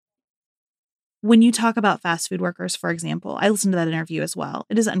 But when you talk about fast food workers, for example, I listened to that interview as well.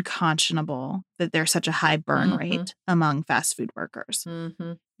 It is unconscionable that there's such a high burn rate among fast food workers.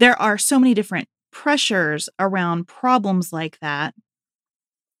 There are so many different pressures around problems like that,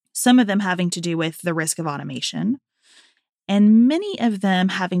 some of them having to do with the risk of automation, and many of them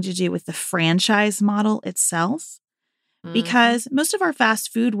having to do with the franchise model itself. Because most of our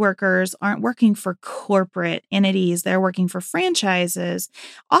fast food workers aren't working for corporate entities. They're working for franchises.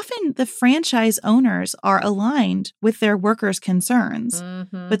 Often the franchise owners are aligned with their workers' concerns,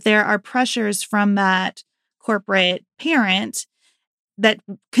 but there are pressures from that corporate parent that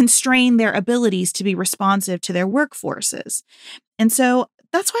constrain their abilities to be responsive to their workforces. And so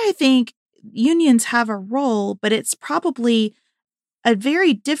that's why I think unions have a role, but it's probably a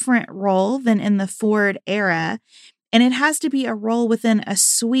very different role than in the Ford era. And it has to be a role within a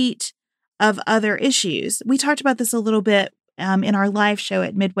suite of other issues. We talked about this a little bit in our live show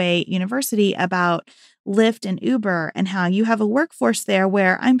at Midway University about Lyft and Uber and how you have a workforce there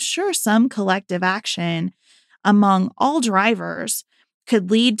where I'm sure some collective action among all drivers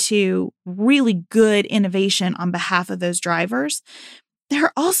could lead to really good innovation on behalf of those drivers. There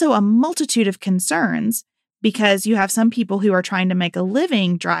are also a multitude of concerns because you have some people who are trying to make a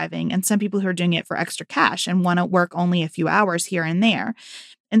living driving and some people who are doing it for extra cash and want to work only a few hours here and there.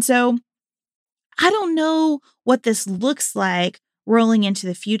 And so I don't know what this looks like rolling into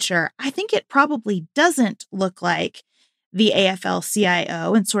the future. I think it probably doesn't look like the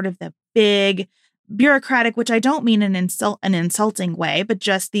AFL-CIO and sort of the big bureaucratic, which I don't mean in an insulting way, but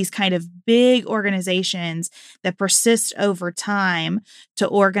just these kind of big organizations that persist over time to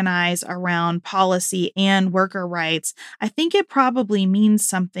organize around policy and worker rights. I think it probably means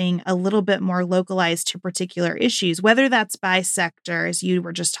something a little bit more localized to particular issues, whether that's by sector, as you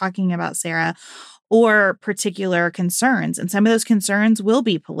were just talking about, Sarah, or particular concerns. And some of those concerns will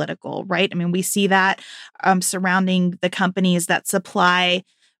be political, right? We see that surrounding the companies that supply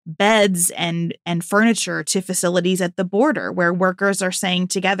beds and furniture to facilities at the border where workers are saying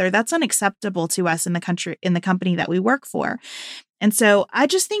together, that's unacceptable to us in the company that we work for. And so I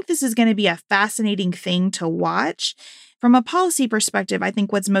just think this is going to be a fascinating thing to watch. From a policy perspective, I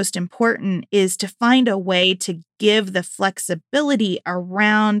think what's most important is to find a way to give the flexibility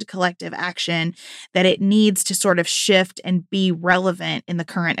around collective action that it needs to sort of shift and be relevant in the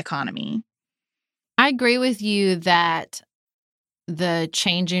current economy. I agree with you that the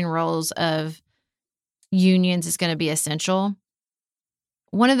changing roles of unions is going to be essential.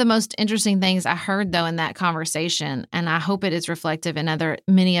 One of the most interesting things I heard, though, in that conversation, and I hope it is reflective in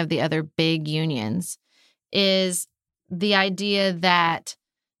many of the other big unions, is the idea that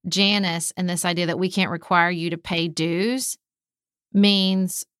Janus and this idea that we can't require you to pay dues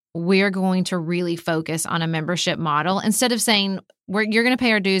means we're going to really focus on a membership model instead of saying you're going to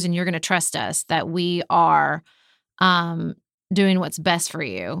pay our dues and you're going to trust us that we are doing what's best for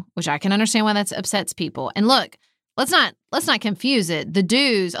you, which I can understand why that upsets people. And look, let's not confuse it.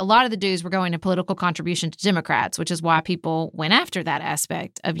 A lot of the dues were going to political contribution to Democrats, which is why people went after that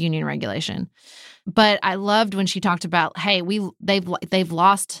aspect of union regulation. But I loved when she talked about, hey, they've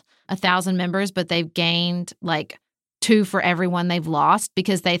lost 1,000 members, but they've gained like 2 for everyone they've lost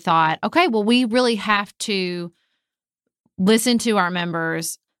because they thought, okay, well, we really have to listen to our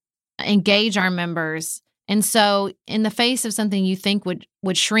members, engage our members. And so in the face of something you think would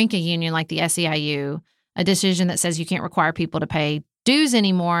shrink a union like the SEIU, a decision that says you can't require people to pay dues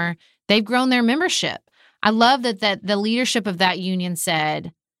anymore, they've grown their membership. I love that the leadership of that union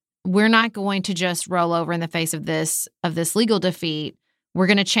said, we're not going to just roll over in the face of this legal defeat. We're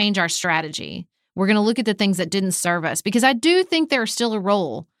going to change our strategy. We're going to look at the things that didn't serve us, because I do think there's still a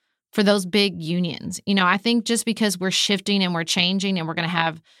role for those big unions. I think just because we're shifting and we're changing and we're going to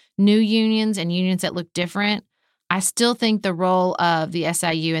have new unions and unions that look different, I still think the role of the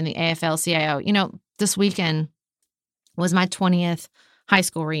SIU and the AFL-CIO, this weekend was my 20th high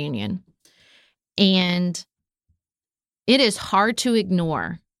school reunion. And it is hard to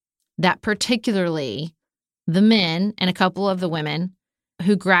ignore that particularly the men and a couple of the women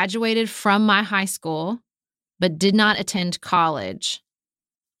who graduated from my high school but did not attend college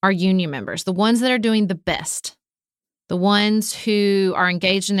are union members, the ones that are doing the best, the ones who are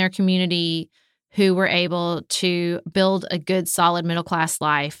engaged in their community, who were able to build a good, solid middle-class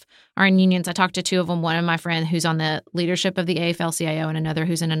life, are in unions. I talked to two of them, one of my friend who's on the leadership of the AFL-CIO and another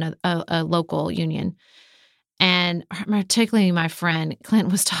who's in a local union. And particularly my friend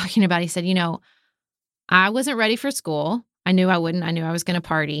Clint was talking about, he said, I wasn't ready for school. I knew I wouldn't. I knew I was going to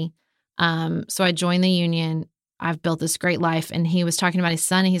party. So I joined the union. I've built this great life. And he was talking about his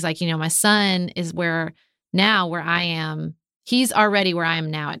son. And he's like, my son is where I am. He's already where I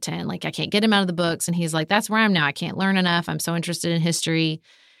am now at 10. Like, I can't get him out of the books. And he's like, that's where I am now. I can't learn enough. I'm so interested in history.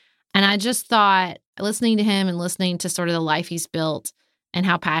 And I just thought, listening to him and listening to sort of the life he's built and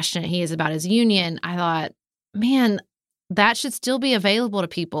how passionate he is about his union, I thought, man, that should still be available to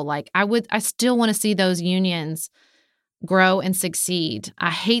people. Like, I still want to see those unions grow and succeed.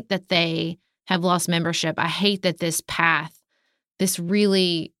 I hate that they have lost membership. I hate that this path, this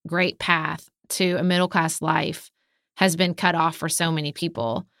really great path to a middle-class life, has been cut off for so many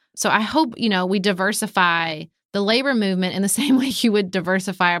people. So I hope, we diversify the labor movement in the same way you would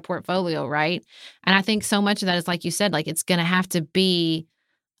diversify a portfolio, right? And I think so much of that is, like you said, like, it's going to have to be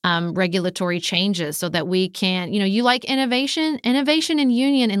regulatory changes so that we can, you like innovation in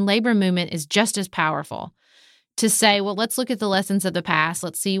union and labor movement is just as powerful. To say, well, let's look at the lessons of the past.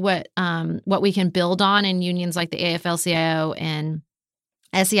 Let's see what we can build on in unions like the AFL-CIO and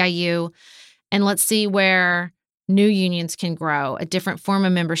SEIU, and let's see where new unions can grow, a different form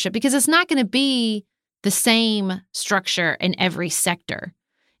of membership, because it's not going to be the same structure in every sector.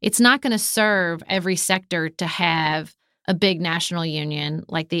 It's not going to serve every sector to have a big national union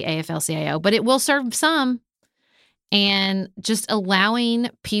like the AFL-CIO, but it will serve some. And just allowing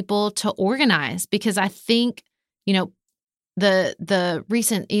people to organize, because I think, the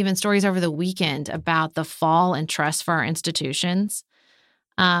recent even stories over the weekend about the fall in trust for our institutions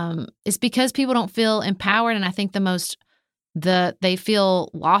is because people don't feel empowered. And I think they feel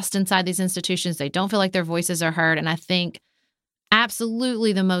lost inside these institutions. They don't feel like their voices are heard. And I think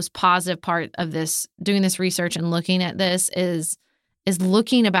absolutely the most positive part of this, doing this research and looking at this, is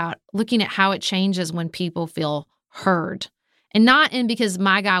looking at how it changes when people feel heard. And not because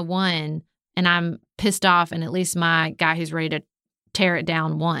my guy won and I'm pissed off and at least my guy who's ready to tear it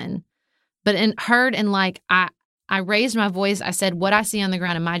down won, but heard and like, I raised my voice. I said, what I see on the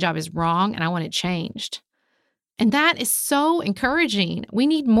ground in my job is wrong and I want it changed. And that is so encouraging. We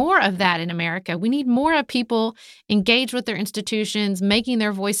need more of that in America. We need more of people engaged with their institutions, making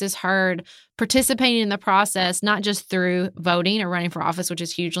their voices heard, participating in the process, not just through voting or running for office, which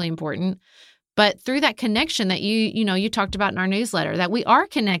is hugely important, but through that connection that you talked about in our newsletter, that we are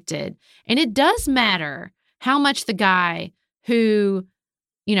connected. And it does matter how much the guy who,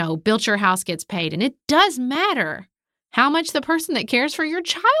 built your house gets paid. And it does matter how much the person that cares for your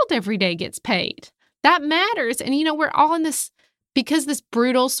child every day gets paid. That matters. And, we're all in this, because this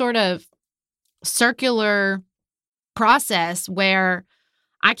brutal sort of circular process where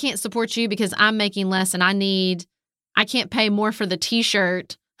I can't support you because I'm making less and I can't pay more for the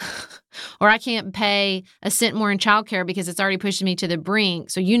T-shirt or I can't pay a cent more in childcare because it's already pushing me to the brink.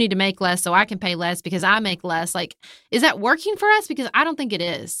 So you need to make less so I can pay less because I make less. Like, is that working for us? Because I don't think it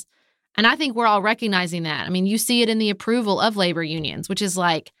is. And I think we're all recognizing that. I mean, you see it in the approval of labor unions, which is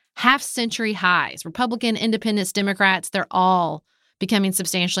like half-century highs. Republican, independents, Democrats, they're all becoming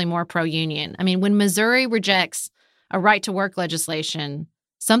substantially more pro-union. I mean, when Missouri rejects a right-to-work legislation,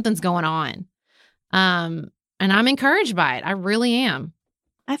 something's going on. And I'm encouraged by it. I really am.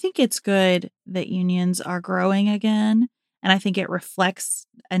 I think it's good that unions are growing again, and I think it reflects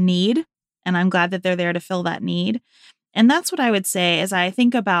a need, and I'm glad that they're there to fill that need. And that's what I would say as I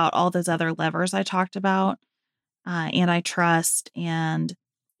think about all those other levers I talked about, antitrust and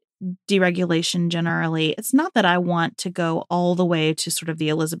deregulation generally. It's not that I want to go all the way to sort of the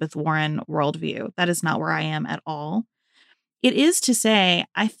Elizabeth Warren worldview. That is not where I am at all. It is to say,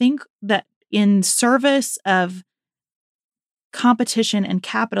 I think that in service of competition and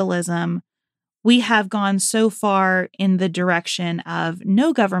capitalism, we have gone so far in the direction of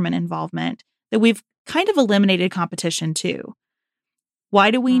no government involvement that we've kind of eliminated competition too.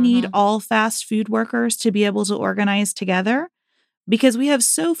 Why do we need all fast food workers to be able to organize together? Because we have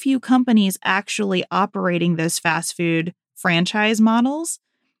so few companies actually operating those fast food franchise models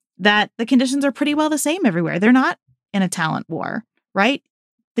that the conditions are pretty well the same everywhere. They're not in a talent war, right?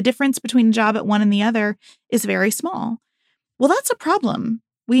 The difference between a job at one and the other is very small. Well, that's a problem.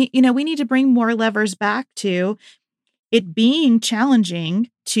 We need to bring more levers back to it being challenging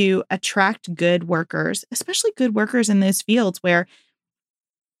to attract good workers, especially good workers in those fields where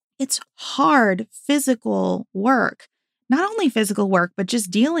it's hard physical work. not only physical work, but just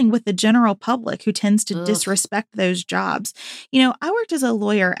dealing with the general public who tends to Ugh. disrespect those jobs. I worked as a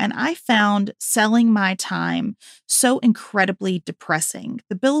lawyer and I found selling my time so incredibly depressing.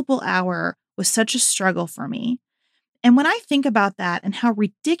 The billable hour was such a struggle for me. And when I think about that and how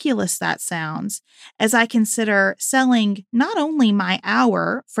ridiculous that sounds, as I consider selling not only my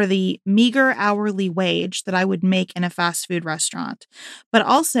hour for the meager hourly wage that I would make in a fast food restaurant, but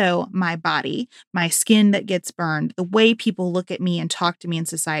also my body, my skin that gets burned, the way people look at me and talk to me in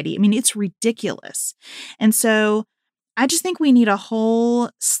society. I mean, it's ridiculous. And so I just think we need a whole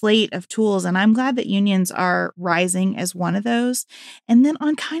slate of tools, and I'm glad that unions are rising as one of those. And then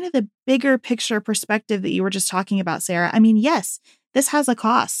on kind of the bigger picture perspective that you were just talking about, Sarah, I mean, yes, this has a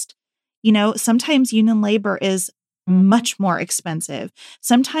cost. Sometimes union labor is much more expensive.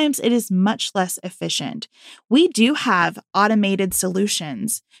 Sometimes it is much less efficient. We do have automated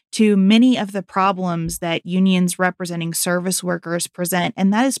solutions to many of the problems that unions representing service workers present,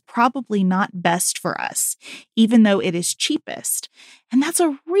 and that is probably not best for us, even though it is cheapest. And that's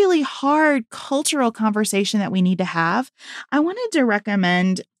a really hard cultural conversation that we need to have. I wanted to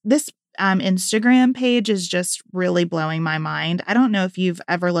recommend this Instagram page is just really blowing my mind. I don't know if you've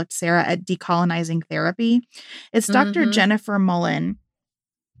ever looked, Sarah, at Decolonizing Therapy. It's Dr. Jennifer Mullen.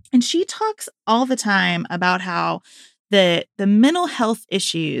 And she talks all the time about how the mental health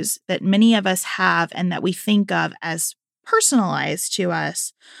issues that many of us have and that we think of as personalized to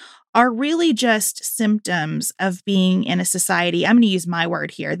us are really just symptoms of being in a society, I'm going to use my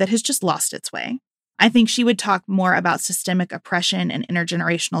word here, that has just lost its way. I think she would talk more about systemic oppression and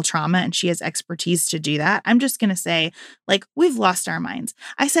intergenerational trauma, and she has expertise to do that. I'm just going to say, we've lost our minds.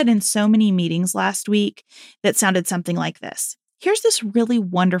 I said in so many meetings last week that sounded something like this. Here's this really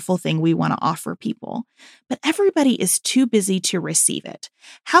wonderful thing we want to offer people, but everybody is too busy to receive it.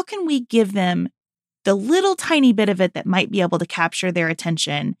 How can we give them the little tiny bit of it that might be able to capture their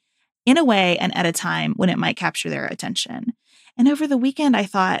attention in a way and at a time when it might capture their attention? And over the weekend, I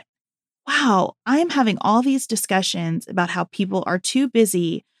thought, wow, I'm having all these discussions about how people are too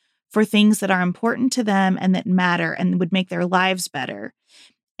busy for things that are important to them and that matter and would make their lives better.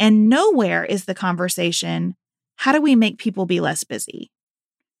 And nowhere is the conversation, how do we make people be less busy?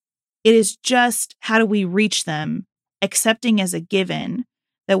 It is just, how do we reach them, accepting as a given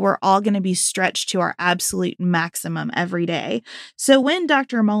that we're all going to be stretched to our absolute maximum every day. So when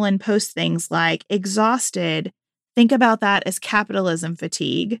Dr. Mullen posts things like exhausted, think about that as capitalism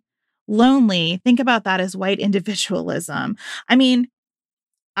fatigue. Lonely, think about that as white individualism. I mean,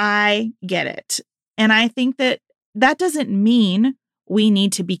 I get it. And I think that doesn't mean we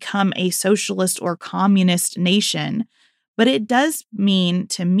need to become a socialist or communist nation, but it does mean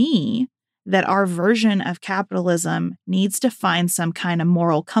to me that our version of capitalism needs to find some kind of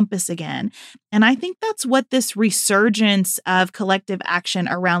moral compass again. And I think that's what this resurgence of collective action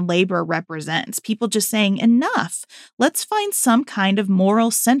around labor represents. People just saying, enough, let's find some kind of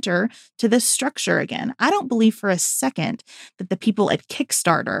moral center to this structure again. I don't believe for a second that the people at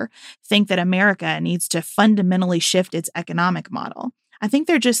Kickstarter think that America needs to fundamentally shift its economic model. I think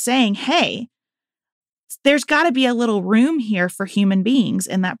they're just saying, hey, there's got to be a little room here for human beings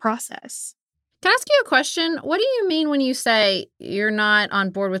in that process. Can I ask you a question? What do you mean when you say you're not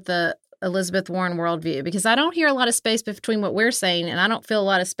on board with the Elizabeth Warren worldview? Because I don't hear a lot of space between what we're saying, and I don't feel a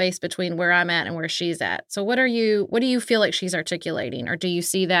lot of space between where I'm at and where she's at. So what do you feel like she's articulating, or do you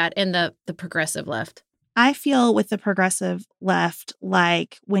see that in the progressive left? I feel with the progressive left,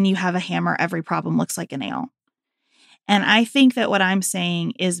 like when you have a hammer, every problem looks like a nail. And I think that what I'm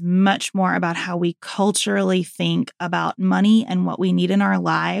saying is much more about how we culturally think about money and what we need in our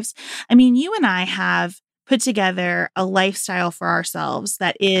lives. I mean, you and I have put together a lifestyle for ourselves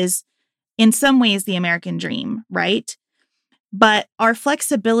that is in some ways the American dream, right? But our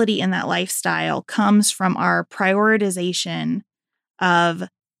flexibility in that lifestyle comes from our prioritization of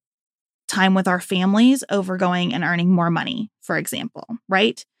time with our families over going and earning more money, for example,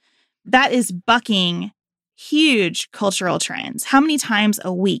 right? That is bucking huge cultural trends. How many times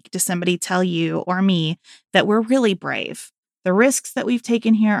a week does somebody tell you or me that we're really brave? The risks that we've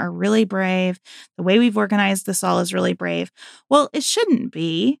taken here are really brave. The way we've organized this all is really brave. Well, it shouldn't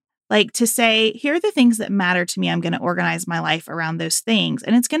be. Like to say, here are the things that matter to me. I'm going to organize my life around those things.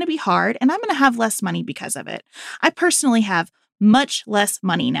 And it's going to be hard. And I'm going to have less money because of it. I personally have much less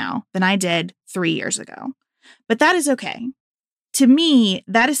money now than I did 3 years ago. But that is okay. To me,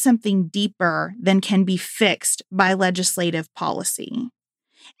 that is something deeper than can be fixed by legislative policy.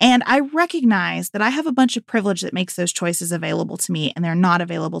 And I recognize that I have a bunch of privilege that makes those choices available to me, and they're not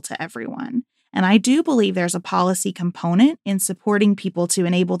available to everyone. And I do believe there's a policy component in supporting people to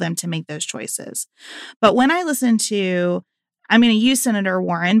enable them to make those choices. But when I listen to, I'm going to use Senator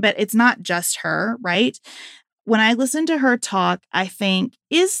Warren, but it's not just her, right? When I listen to her talk, I think,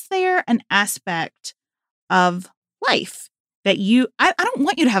 is there an aspect of life that I don't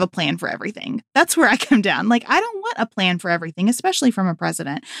want you to have a plan for everything. That's where I come down. Like, I don't want a plan for everything, especially from a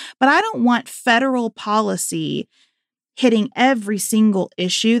president, but I don't want federal policy hitting every single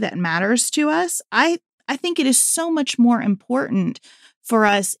issue that matters to us. I think it is so much more important for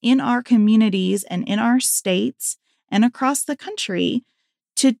us in our communities and in our states and across the country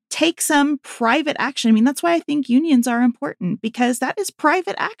to take some private action. I mean, that's why I think unions are important, because that is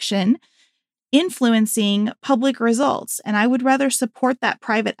private action influencing public results. And I would rather support that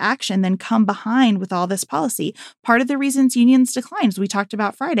private action than come behind with all this policy. Part of the reasons unions declined, as we talked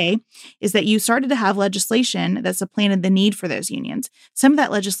about Friday, is that you started to have legislation that supplanted the need for those unions. Some of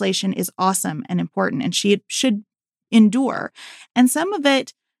that legislation is awesome and important, and she should endure. And some of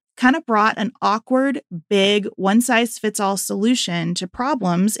it kind of brought an awkward, big, one-size-fits-all solution to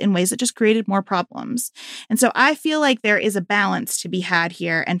problems in ways that just created more problems. And so I feel like there is a balance to be had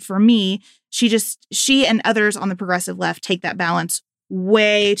here. And for me, she and others on the progressive left take that balance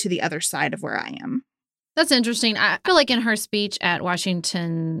way to the other side of where I am. That's interesting. I feel like in her speech at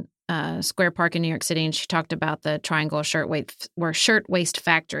Washington Square Park in New York City, and she talked about the Triangle Shirtwaist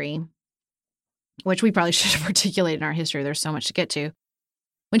Factory, which we probably should have articulated in our history. There's so much to get to.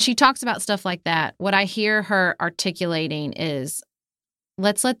 When she talks about stuff like that, what I hear her articulating is,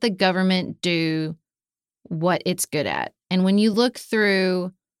 let's let the government do what it's good at. And when you look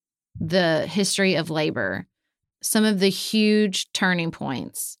through the history of labor, some of the huge turning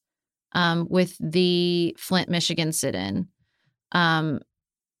points with the Flint, Michigan sit-in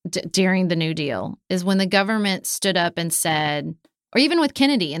during the New Deal is when the government stood up and said, or even with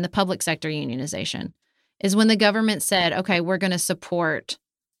Kennedy and the public sector unionization, is when the government said, okay, we're going to support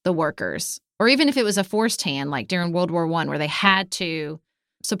the workers. Or even if it was a forced hand, like during World War I, where they had to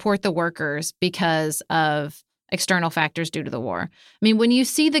support the workers because of external factors due to the war. I mean, when you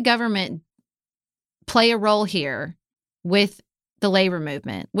see the government play a role here with the labor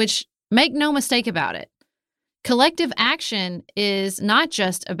movement, which, make no mistake about it, collective action is not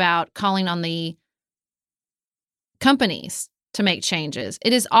just about calling on the companies to make changes.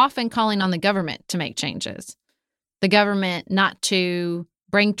 It is often calling on the government to make changes. The government not to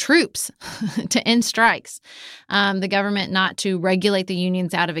bring troops to end strikes, the government not to regulate the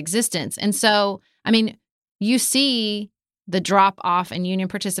unions out of existence. And so, I mean, you see the drop off in union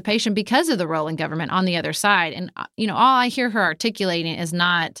participation because of the role in government on the other side. And, you know, all I hear her articulating is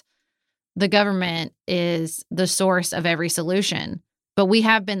not the government is the source of every solution, but we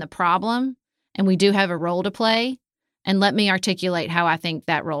have been the problem and we do have a role to play. And let me articulate how I think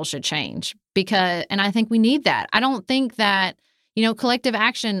that role should change and I think we need that. I don't think that, you know, collective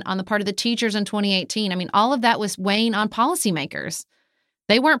action on the part of the teachers in 2018, I mean, all of that was weighing on policymakers.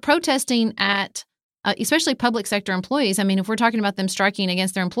 They weren't protesting at, especially public sector employees. I mean, if we're talking about them striking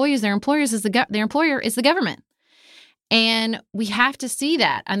against their employer is the government. And we have to see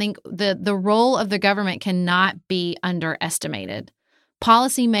that. I think the role of the government cannot be underestimated.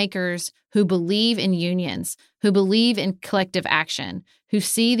 Policymakers who believe in unions, who believe in collective action, who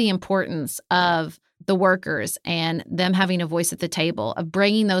see the importance of the workers and them having a voice at the table, of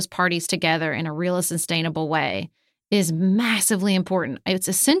bringing those parties together in a real and sustainable way is massively important. It's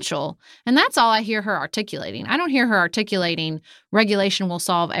essential. And that's all I hear her articulating. I don't hear her articulating regulation will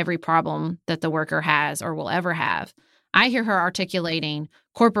solve every problem that the worker has or will ever have. I hear her articulating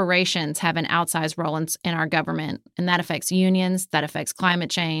corporations have an outsized role in our government, and that affects unions, that affects climate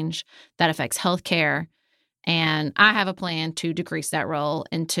change, that affects healthcare. And I have a plan to decrease that role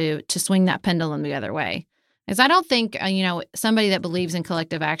and to swing that pendulum the other way. Because I don't think, somebody that believes in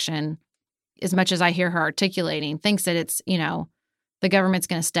collective action, as much as I hear her articulating, thinks that it's, the government's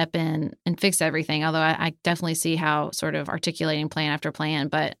going to step in and fix everything. Although I definitely see how sort of articulating plan after plan.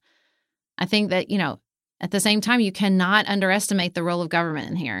 But I think that, at the same time, you cannot underestimate the role of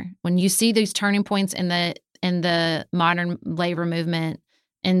government in here. When you see these turning points in the modern labor movement,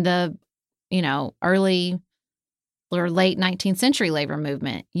 in the, early or late 19th century labor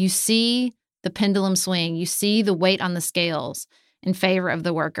movement, you see the pendulum swing, you see the weight on the scales in favor of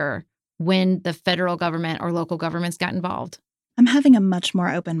the worker when the federal government or local governments got involved. I'm having a much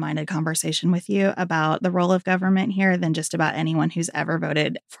more open-minded conversation with you about the role of government here than just about anyone who's ever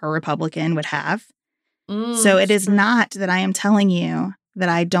voted for a Republican would have. So it is not that I am telling you that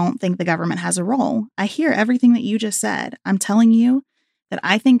I don't think the government has a role. I hear everything that you just said. I'm telling you that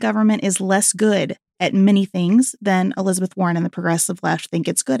I think government is less good at many things than Elizabeth Warren and the progressive left think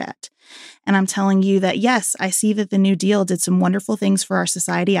it's good at. And I'm telling you that, yes, I see that the New Deal did some wonderful things for our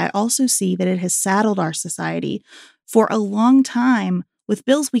society. I also see that it has saddled our society for a long time with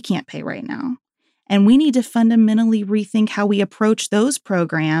bills we can't pay right now. And we need to fundamentally rethink how we approach those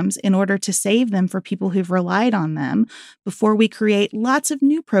programs in order to save them for people who've relied on them before we create lots of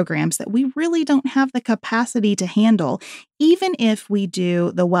new programs that we really don't have the capacity to handle, even if we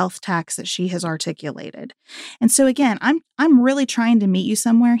do the wealth tax that she has articulated. And so again, I'm really trying to meet you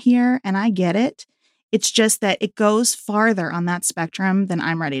somewhere here, and I get it. It's just that it goes farther on that spectrum than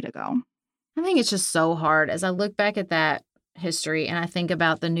I'm ready to go. I think it's just so hard as I look back at that history and I think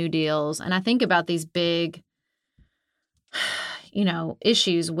about the New Deals and I think about these big,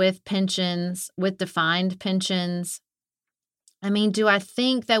 issues with pensions, with defined pensions. I mean, do I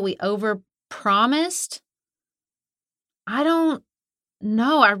think that we overpromised? I don't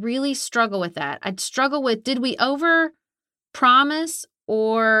know. I really struggle with that. I'd struggle with, did we overpromise,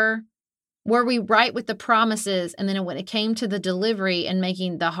 or were we right with the promises? And then when it came to the delivery and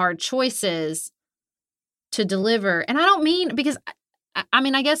making the hard choices to deliver, and I don't mean, because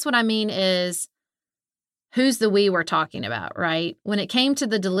I guess what I mean is who's the we we're talking about, right? When it came to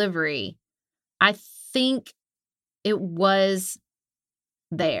the delivery, I think it was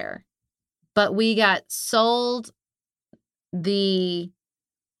there, but we got sold I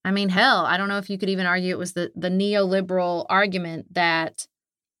don't know if you could even argue it was the neoliberal argument that,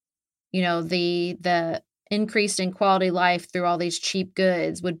 the increased in quality life through all these cheap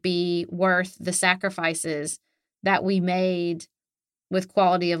goods would be worth the sacrifices that we made with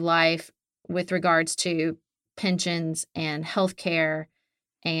quality of life with regards to pensions and healthcare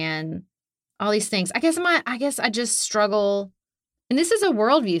and all these things. I guess I just struggle. And this is a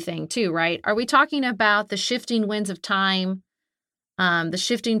worldview thing too, right? Are we talking about the shifting winds of time, the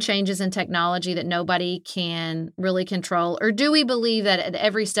shifting changes in technology that nobody can really control? Or do we believe that at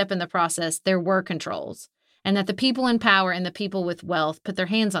every step in the process, there were controls and that the people in power and the people with wealth put their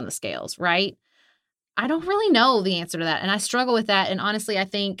hands on the scales, right? I don't really know the answer to that. And I struggle with that. And honestly, I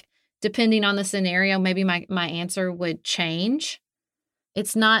think depending on the scenario, maybe my answer would change.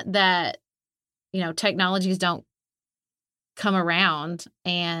 It's not that, technologies don't come around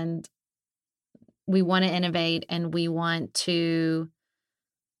and we want to innovate and we want to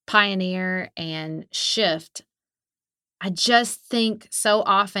pioneer and shift. I just think so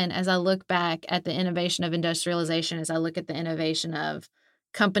often as I look back at the innovation of industrialization, as I look at the innovation of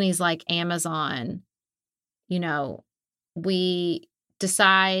companies like Amazon, we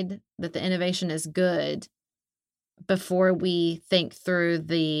decide that the innovation is good before we think through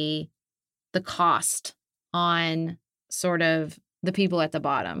the cost on sort of the people at the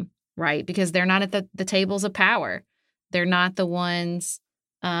bottom, right? Because they're not at the tables of power. They're not the ones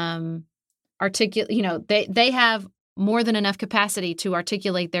articulate, they have more than enough capacity to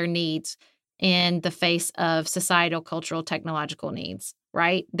articulate their needs in the face of societal, cultural, technological needs,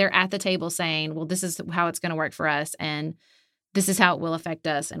 right? They're at the table saying, well, this is how it's going to work for us, and this is how it will affect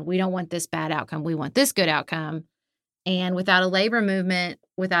us, and we don't want this bad outcome. We want this good outcome. And without a labor movement,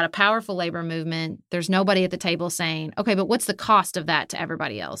 without a powerful labor movement, there's nobody at the table saying, okay, but what's the cost of that to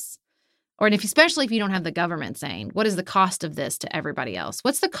everybody else? Or especially if you don't have the government saying, what is the cost of this to everybody else?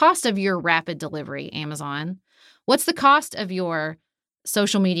 What's the cost of your rapid delivery, Amazon? What's the cost of your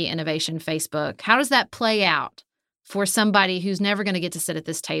social media innovation, Facebook? How does that play out for somebody who's never going to get to sit at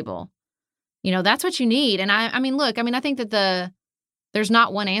this table? That's what you need. And I think that there's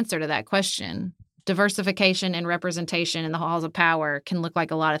not one answer to that question. Diversification and representation in the halls of power can look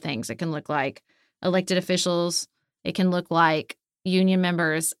like a lot of things. It can look like elected officials. It can look like union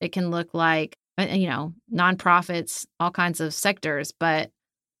members. It can look like, nonprofits, all kinds of sectors. But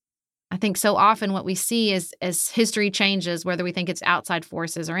I think so often what we see is as history changes, whether we think it's outside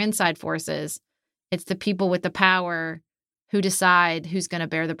forces or inside forces, it's the people with the power who decide who's going to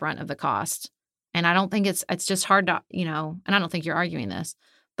bear the brunt of the cost. And I don't think it's just hard to, and I don't think you're arguing this,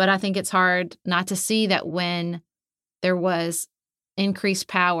 but I think it's hard not to see that when there was increased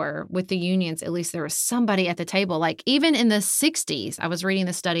power with the unions, at least there was somebody at the table. Like even in the 60s, I was reading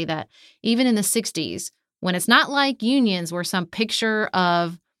the study that even in the 60s, when it's not like unions were some picture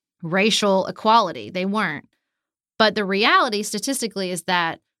of racial equality, they weren't. But the reality statistically is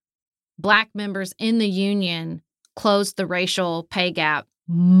that Black members in the union closed the racial pay gap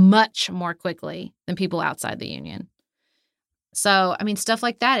much more quickly than people outside the union. So, stuff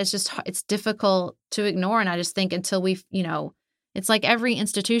like that is it's difficult to ignore. And I just think until we've, it's like every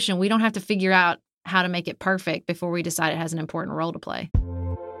institution, we don't have to figure out how to make it perfect before we decide it has an important role to play.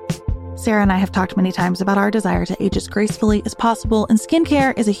 Sarah and I have talked many times about our desire to age as gracefully as possible, and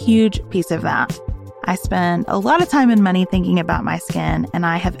skincare is a huge piece of that. I spend a lot of time and money thinking about my skin, and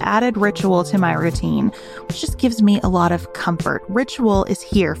I have added Ritual to my routine, which just gives me a lot of comfort. Ritual is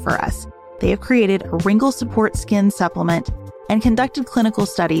here for us. They have created a wrinkle support skin supplement and conducted clinical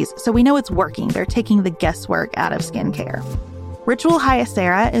studies, so we know it's working. They're taking the guesswork out of skincare. Ritual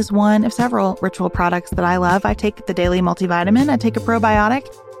Hyacera is one of several Ritual products that I love. I take the daily multivitamin, I take a probiotic,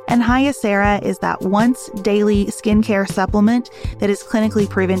 and Hyacera is that once daily skincare supplement that is clinically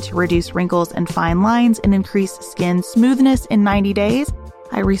proven to reduce wrinkles and fine lines and increase skin smoothness in 90 days.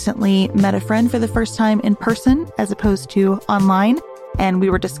 I recently met a friend for the first time in person as opposed to online, and we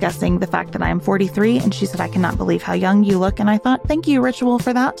were discussing the fact that I am 43, and she said, "I cannot believe how young you look." And I thought, thank you, Ritual,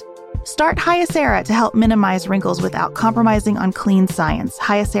 for that. Start Hyacera to help minimize wrinkles without compromising on clean science.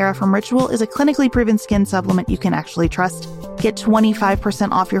 Hyacera from Ritual is a clinically proven skin supplement you can actually trust. Get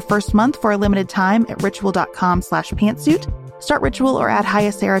 25% off your first month for a limited time at ritual.com/pantsuit. Start Ritual or add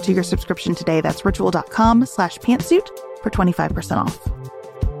Hyacera to your subscription today. That's ritual.com/pantsuit for 25% off.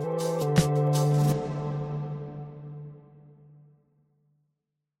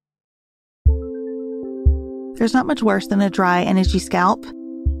 There's not much worse than a dry and itchy scalp.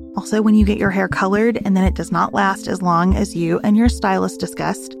 Also, when you get your hair colored and then it does not last as long as you and your stylist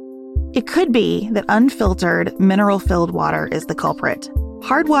discussed. It could be that unfiltered, mineral-filled water is the culprit.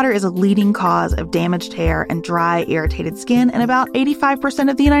 Hard water is a leading cause of damaged hair and dry, irritated skin, and about 85%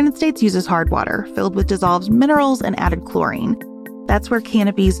 of the United States uses hard water, filled with dissolved minerals and added chlorine. That's where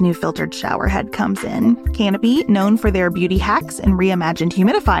Canopy's new filtered shower head comes in. Canopy, known for their beauty hacks and reimagined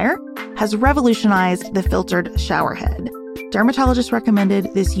humidifier, has revolutionized the filtered shower head. Dermatologists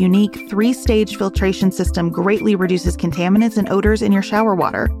recommended this unique 3-stage filtration system greatly reduces contaminants and odors in your shower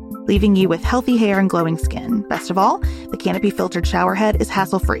water, leaving you with healthy hair and glowing skin. Best of all, the Canopy filtered shower head is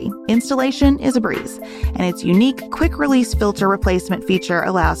hassle-free. Installation is a breeze, and its unique quick-release filter replacement feature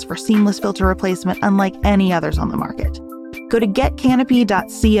allows for seamless filter replacement unlike any others on the market. Go to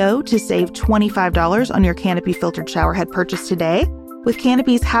getcanopy.co to save $25 on your Canopy filtered shower head purchase today with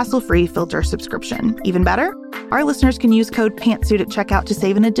Canopy's hassle-free filter subscription. Even better, our listeners can use code PANTSUIT at checkout to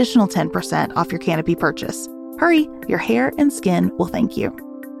save an additional 10% off your Canopy purchase. Hurry, your hair and skin will thank you.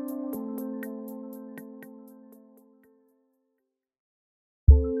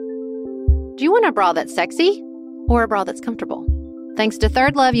 Do you want a bra that's sexy or a bra that's comfortable? Thanks to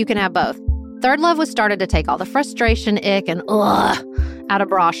Third Love, you can have both. Third Love was started to take all the frustration, ick, and out of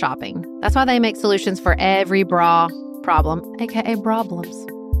bra shopping. That's why they make solutions for every bra problem, aka problems.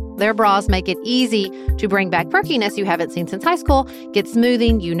 Their bras make it easy to bring back perkiness you haven't seen since high school, get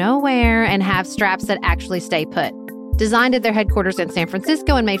smoothing you know where, and have straps that actually stay put. Designed at their headquarters in San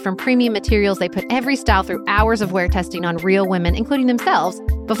Francisco and made from premium materials, they put every style through hours of wear testing on real women, including themselves,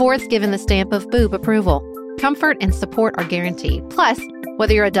 before it's given the stamp of boob approval. Comfort and support are guaranteed. Plus,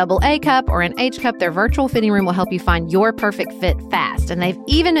 whether you're a double A cup or an H cup, their virtual fitting room will help you find your perfect fit fast. And they've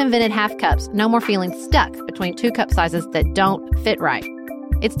even invented half cups. No more feeling stuck between 2 cup sizes that don't fit right.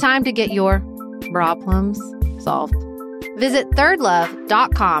 It's time to get your problems solved. Visit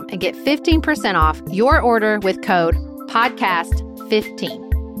thirdlove.com and get 15% off your order with code podcast15.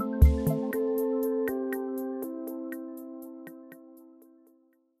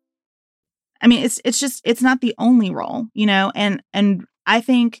 I mean, it's not the only role, you know, and I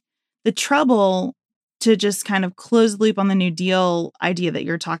think the trouble, to just kind of close the loop on the New Deal idea that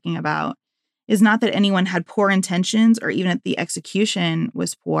you're talking about, is not that anyone had poor intentions or even that the execution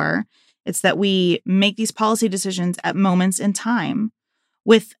was poor. It's that we make these policy decisions at moments in time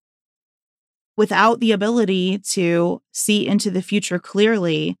without the ability to see into the future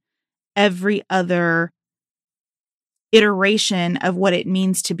clearly every other iteration of what it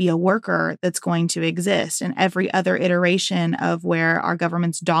means to be a worker that's going to exist, and every other iteration of where our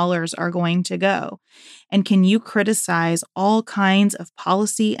government's dollars are going to go. And can you criticize all kinds of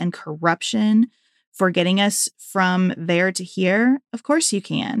policy and corruption for getting us from there to here? Of course you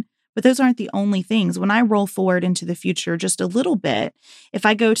can. But those aren't the only things. When I roll forward into the future just a little bit, if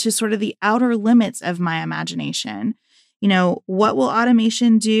I go to sort of the outer limits of my imagination, you know, what will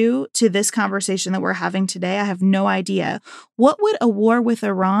automation do to this conversation that we're having today? I have no idea. What would a war with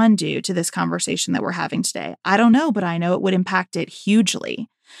Iran do to this conversation that we're having today? I don't know, but I know it would impact it hugely.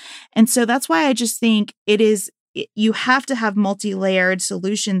 And so that's why I just think you have to have multi-layered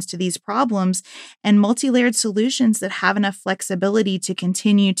solutions to these problems, and multi-layered solutions that have enough flexibility to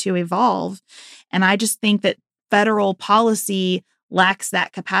continue to evolve. And I just think that federal policy lacks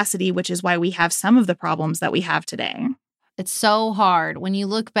that capacity, which is why we have some of the problems that we have today. It's so hard when you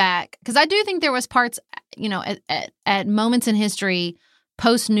look back, because I do think there was parts, you know, at moments in history,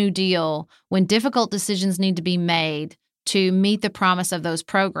 post-New Deal, when difficult decisions need to be made to meet the promise of those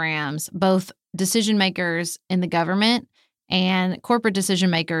programs, both decision makers in the government and corporate decision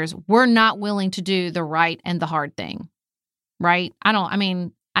makers were not willing to do the right and the hard thing, right?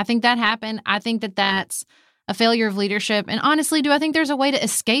 I think that happened. I think that that's a failure of leadership. And honestly, do I think there's a way to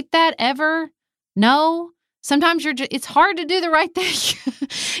escape that ever? No. Sometimes it's hard to do the right thing.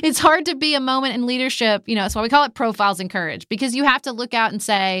 It's hard to be a moment in leadership. That's why we call it profiles in courage, because you have to look out and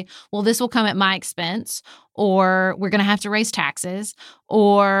say, well, this will come at my expense, or we're going to have to raise taxes,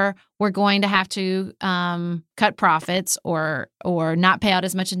 or we're going to have to cut profits, or not pay out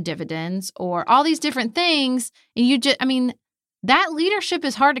as much in dividends, or all these different things. And that leadership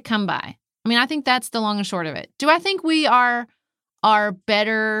is hard to come by. I think that's the long and short of it. Do I think we are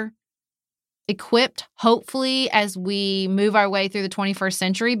better equipped, hopefully, as we move our way through the 21st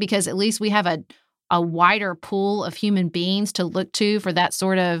century, because at least we have a wider pool of human beings to look to for that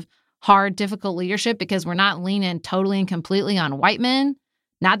sort of hard, difficult leadership, because we're not leaning totally and completely on white men.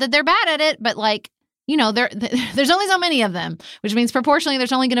 Not that they're bad at it, but there's only so many of them, which means proportionally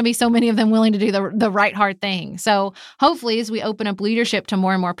there's only going to be so many of them willing to do the right hard thing. So hopefully, as we open up leadership to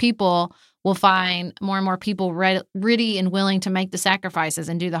more and more people, we'll find more and more people ready and willing to make the sacrifices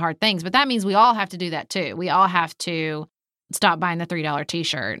and do the hard things. But that means we all have to do that too. We all have to stop buying the $3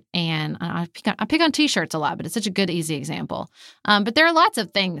 T-shirt. And I pick on T-shirts a lot, but it's such a good, easy example. But there are lots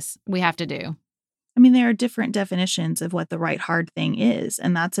of things we have to do. There are different definitions of what the right hard thing is.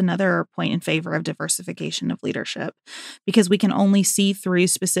 And that's another point in favor of diversification of leadership, because we can only see through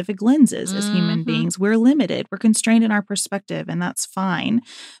specific lenses as human beings. We're limited. We're constrained in our perspective, and that's fine.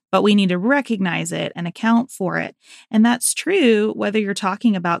 But we need to recognize it and account for it. And that's true whether you're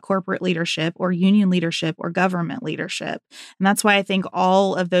talking about corporate leadership or union leadership or government leadership. And that's why I think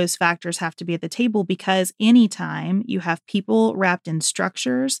all of those factors have to be at the table, because anytime you have people wrapped in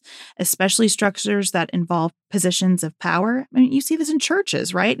structures, especially structures that involve positions of power, you see this in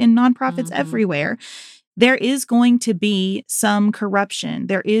churches, right? In nonprofits everywhere. There is going to be some corruption.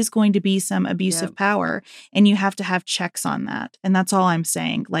 There is going to be some abuse of power, and you have to have checks on that. And that's all I'm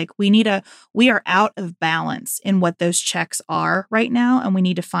saying. We are out of balance in what those checks are right now, and we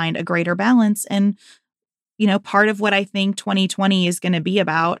need to find a greater balance. And, part of what I think 2020 is going to be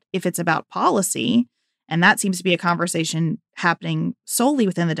about, if it's about policy, and that seems to be a conversation happening solely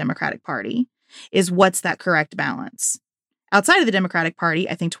within the Democratic Party, is what's that correct balance? Outside of the Democratic Party,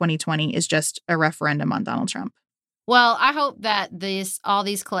 I think 2020 is just a referendum on Donald Trump. Well, I hope that all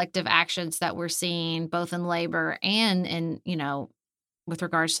these collective actions that we're seeing, both in labor and in, with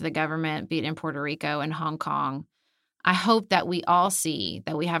regards to the government, be it in Puerto Rico and Hong Kong, I hope that we all see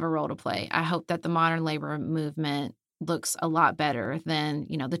that we have a role to play. I hope that the modern labor movement looks a lot better than,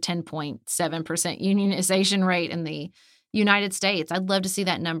 the 10.7% unionization rate in the United States. I'd love to see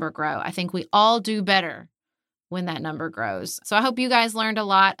that number grow. I think we all do better when that number grows. So I hope you guys learned a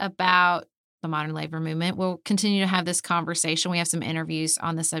lot about the modern labor movement. We'll continue to have this conversation. We have some interviews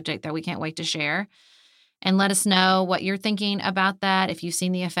on the subject that we can't wait to share. And let us know what you're thinking about that, if you've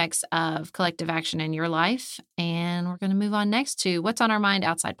seen the effects of collective action in your life. And we're going to move on next to what's on our mind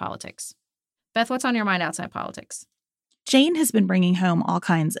outside politics. Beth, what's on your mind outside politics? Jane has been bringing home all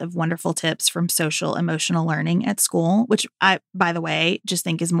kinds of wonderful tips from social emotional learning at school, which I, by the way, just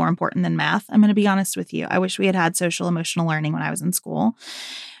think is more important than math. I'm going to be honest with you. I wish we had social emotional learning when I was in school.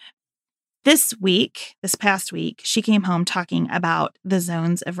 This past week, she came home talking about the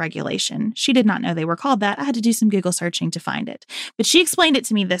zones of regulation. She did not know they were called that. I had to do some Google searching to find it. But she explained it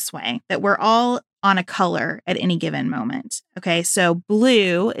to me this way, that we're all on a color at any given moment. Okay, so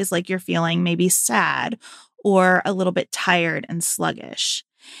blue is like you're feeling maybe sad or a little bit tired and sluggish.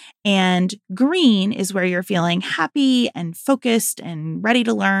 And green is where you're feeling happy and focused and ready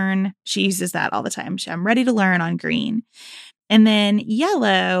to learn. She uses that all the time. I'm ready to learn on green. And then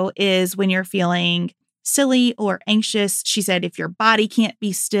yellow is when you're feeling silly or anxious. She said if your body can't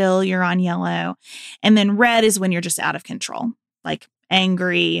be still, you're on yellow. And then red is when you're just out of control, like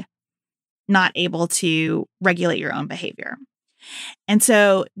angry, not able to regulate your own behavior. And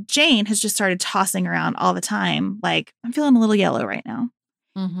so Jane has just started tossing around all the time, like, I'm feeling a little yellow right now.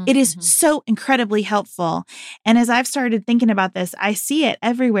 It is so incredibly helpful. And as I've started thinking about this, I see it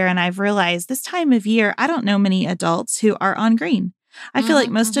everywhere. And I've realized this time of year, I don't know many adults who are on green. I feel like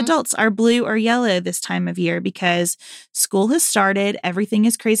most adults are blue or yellow this time of year because school has started. Everything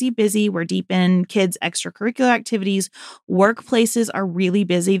is crazy busy. We're deep in kids' extracurricular activities. Workplaces are really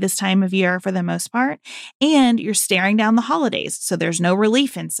busy this time of year for the most part. And you're staring down the holidays. So there's no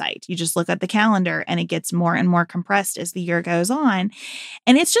relief in sight. You just look at the calendar and it gets more and more compressed as the year goes on.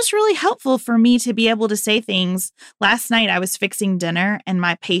 And it's just really helpful for me to be able to say things. Last night I was fixing dinner and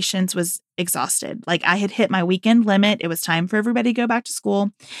my patience was exhausted. Like I had hit my weekend limit. It was time for everybody to go back to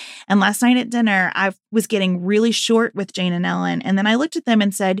school. And last night at dinner, I was getting really short with Jane and Ellen. And then I looked at them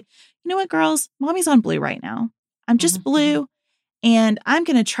and said, you know what, girls, mommy's on blue right now. I'm just blue. And I'm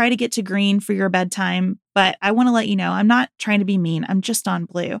going to try to get to green for your bedtime. But I want to let you know, I'm not trying to be mean. I'm just on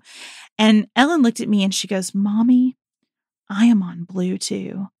blue. And Ellen looked at me and she goes, Mommy, I am on blue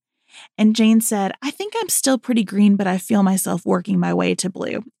too. And Jane said, I think I'm still pretty green, but I feel myself working my way to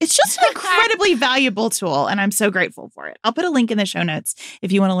blue. It's just an incredibly valuable tool, and I'm so grateful for it. I'll put a link in the show notes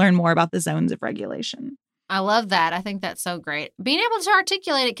if you want to learn more about the zones of regulation. I love that. I think that's so great. Being able to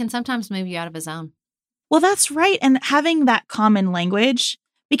articulate it can sometimes move you out of a zone. Well, that's right. And having that common language,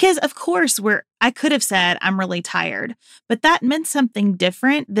 because of course I could have said, I'm really tired, but that meant something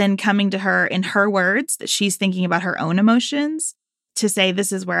different than coming to her in her words that she's thinking about her own emotions to say,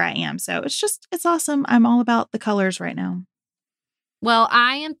 this is where I am. So it's awesome. I'm all about the colors right now. Well,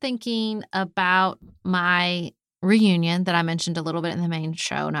 I am thinking about my reunion that I mentioned a little bit in the main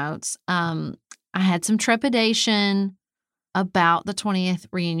show notes. I had some trepidation about the 20th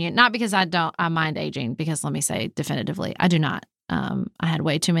reunion, not because I mind aging, because let me say definitively, I do not. I had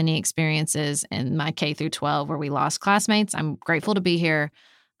way too many experiences in my K through 12 where we lost classmates. I'm grateful to be here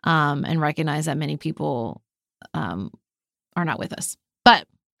and recognize that many people are not with us. But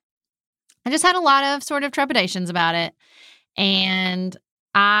I just had a lot of sort of trepidations about it. And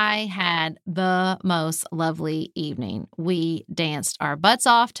I had the most lovely evening. We danced our butts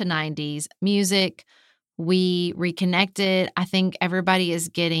off to 90s music. We reconnected. I think everybody is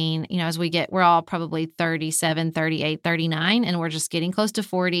getting, as we're all probably 37, 38, 39, and we're just getting close to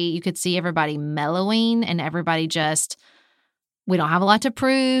 40. You could see everybody mellowing and everybody we don't have a lot to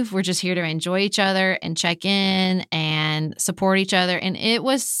prove. We're just here to enjoy each other and check in and support each other. And it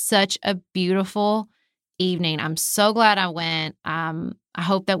was such a beautiful evening. I'm so glad I went. I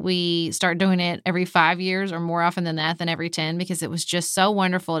hope that we start doing it every 5 years or more often than that, than every 10, because it was just so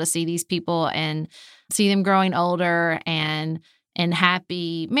wonderful to see these people and see them growing older and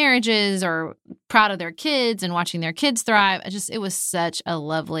happy marriages or proud of their kids and watching their kids thrive. It was such a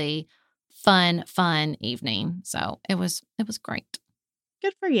lovely, fun evening. So it was great.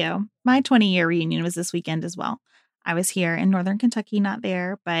 Good for you. My 20-year reunion was this weekend as well. I was here in Northern Kentucky, not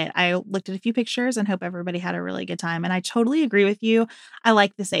there, but I looked at a few pictures and hope everybody had a really good time. And I totally agree with you. I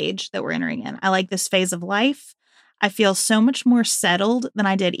like this age that we're entering in. I like this phase of life. I feel so much more settled than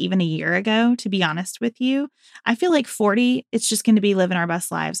I did even a year ago, to be honest with you. I feel like 40, it's just going to be living our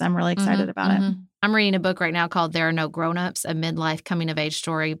best lives. I'm really excited about it. I'm reading a book right now called There Are No Grown-Ups, a midlife coming-of-age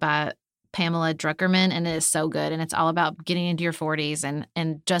story by Pamela Druckerman, and it is so good. And it's all about getting into your 40s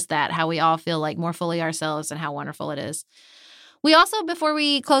and just that, how we all feel like more fully ourselves and how wonderful it is. We also, before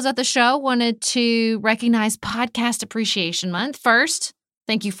we close out the show, wanted to recognize Podcast Appreciation Month. First,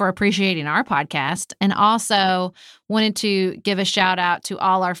 thank you for appreciating our podcast. And also wanted to give a shout out to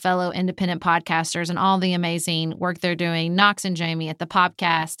all our fellow independent podcasters and all the amazing work they're doing. Knox and Jamie at the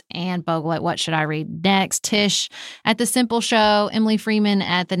Podcast, and Bogle at What Should I Read Next, Tish at The Simple Show, Emily Freeman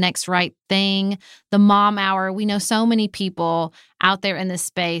at The Next Right Thing, The Mom Hour. We know so many people out there in this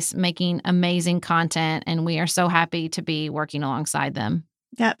space making amazing content, and we are so happy to be working alongside them.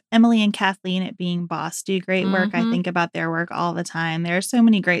 Yep. Emily and Kathleen at Being Boss do great work. I think about their work all the time. There are so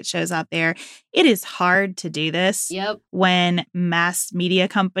many great shows out there. It is hard to do this when mass media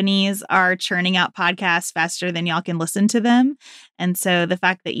companies are churning out podcasts faster than y'all can listen to them. And so the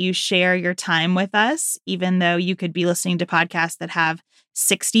fact that you share your time with us, even though you could be listening to podcasts that have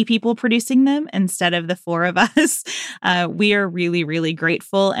 60 people producing them instead of the 4 of us. We are really, really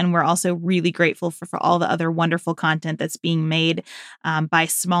grateful. And we're also really grateful for all the other wonderful content that's being made by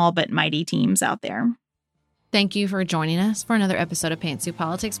small but mighty teams out there. Thank you for joining us for another episode of Pantsuit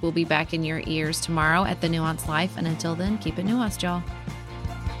Politics. We'll be back in your ears tomorrow at The Nuanced Life. And until then, keep it nuanced, y'all.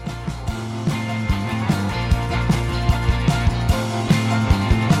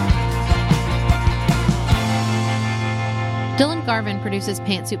 Dylan Garvin produces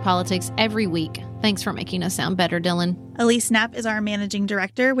Pantsuit Politics every week. Thanks for making us sound better, Dylan. Elise Knapp is our managing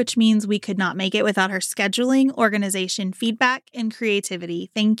director, which means we could not make it without her scheduling, organization, feedback, and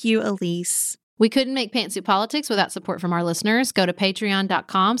creativity. Thank you, Elise. We couldn't make Pantsuit Politics without support from our listeners. Go to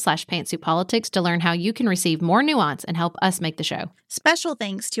patreon.com/pantsuitpolitics to learn how you can receive more nuance and help us make the show. Special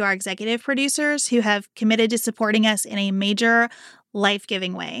thanks to our executive producers who have committed to supporting us in a major,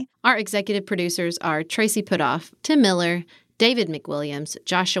 life-giving way. Our executive producers are Tracy Putoff, Tim Miller, David McWilliams,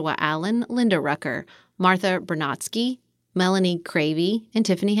 Joshua Allen, Linda Rucker, Martha Bernatsky, Melanie Cravey, and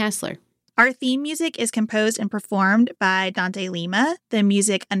Tiffany Hassler. Our theme music is composed and performed by Dante Lima. The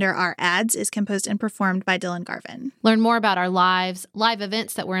music under our ads is composed and performed by Dylan Garvin. Learn more about our live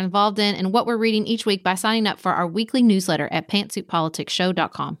events that we're involved in, and what we're reading each week by signing up for our weekly newsletter at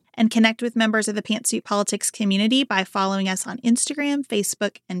pantsuitpoliticsshow.com. And connect with members of the Pantsuit Politics community by following us on Instagram,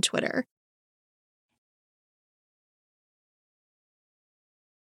 Facebook, and Twitter.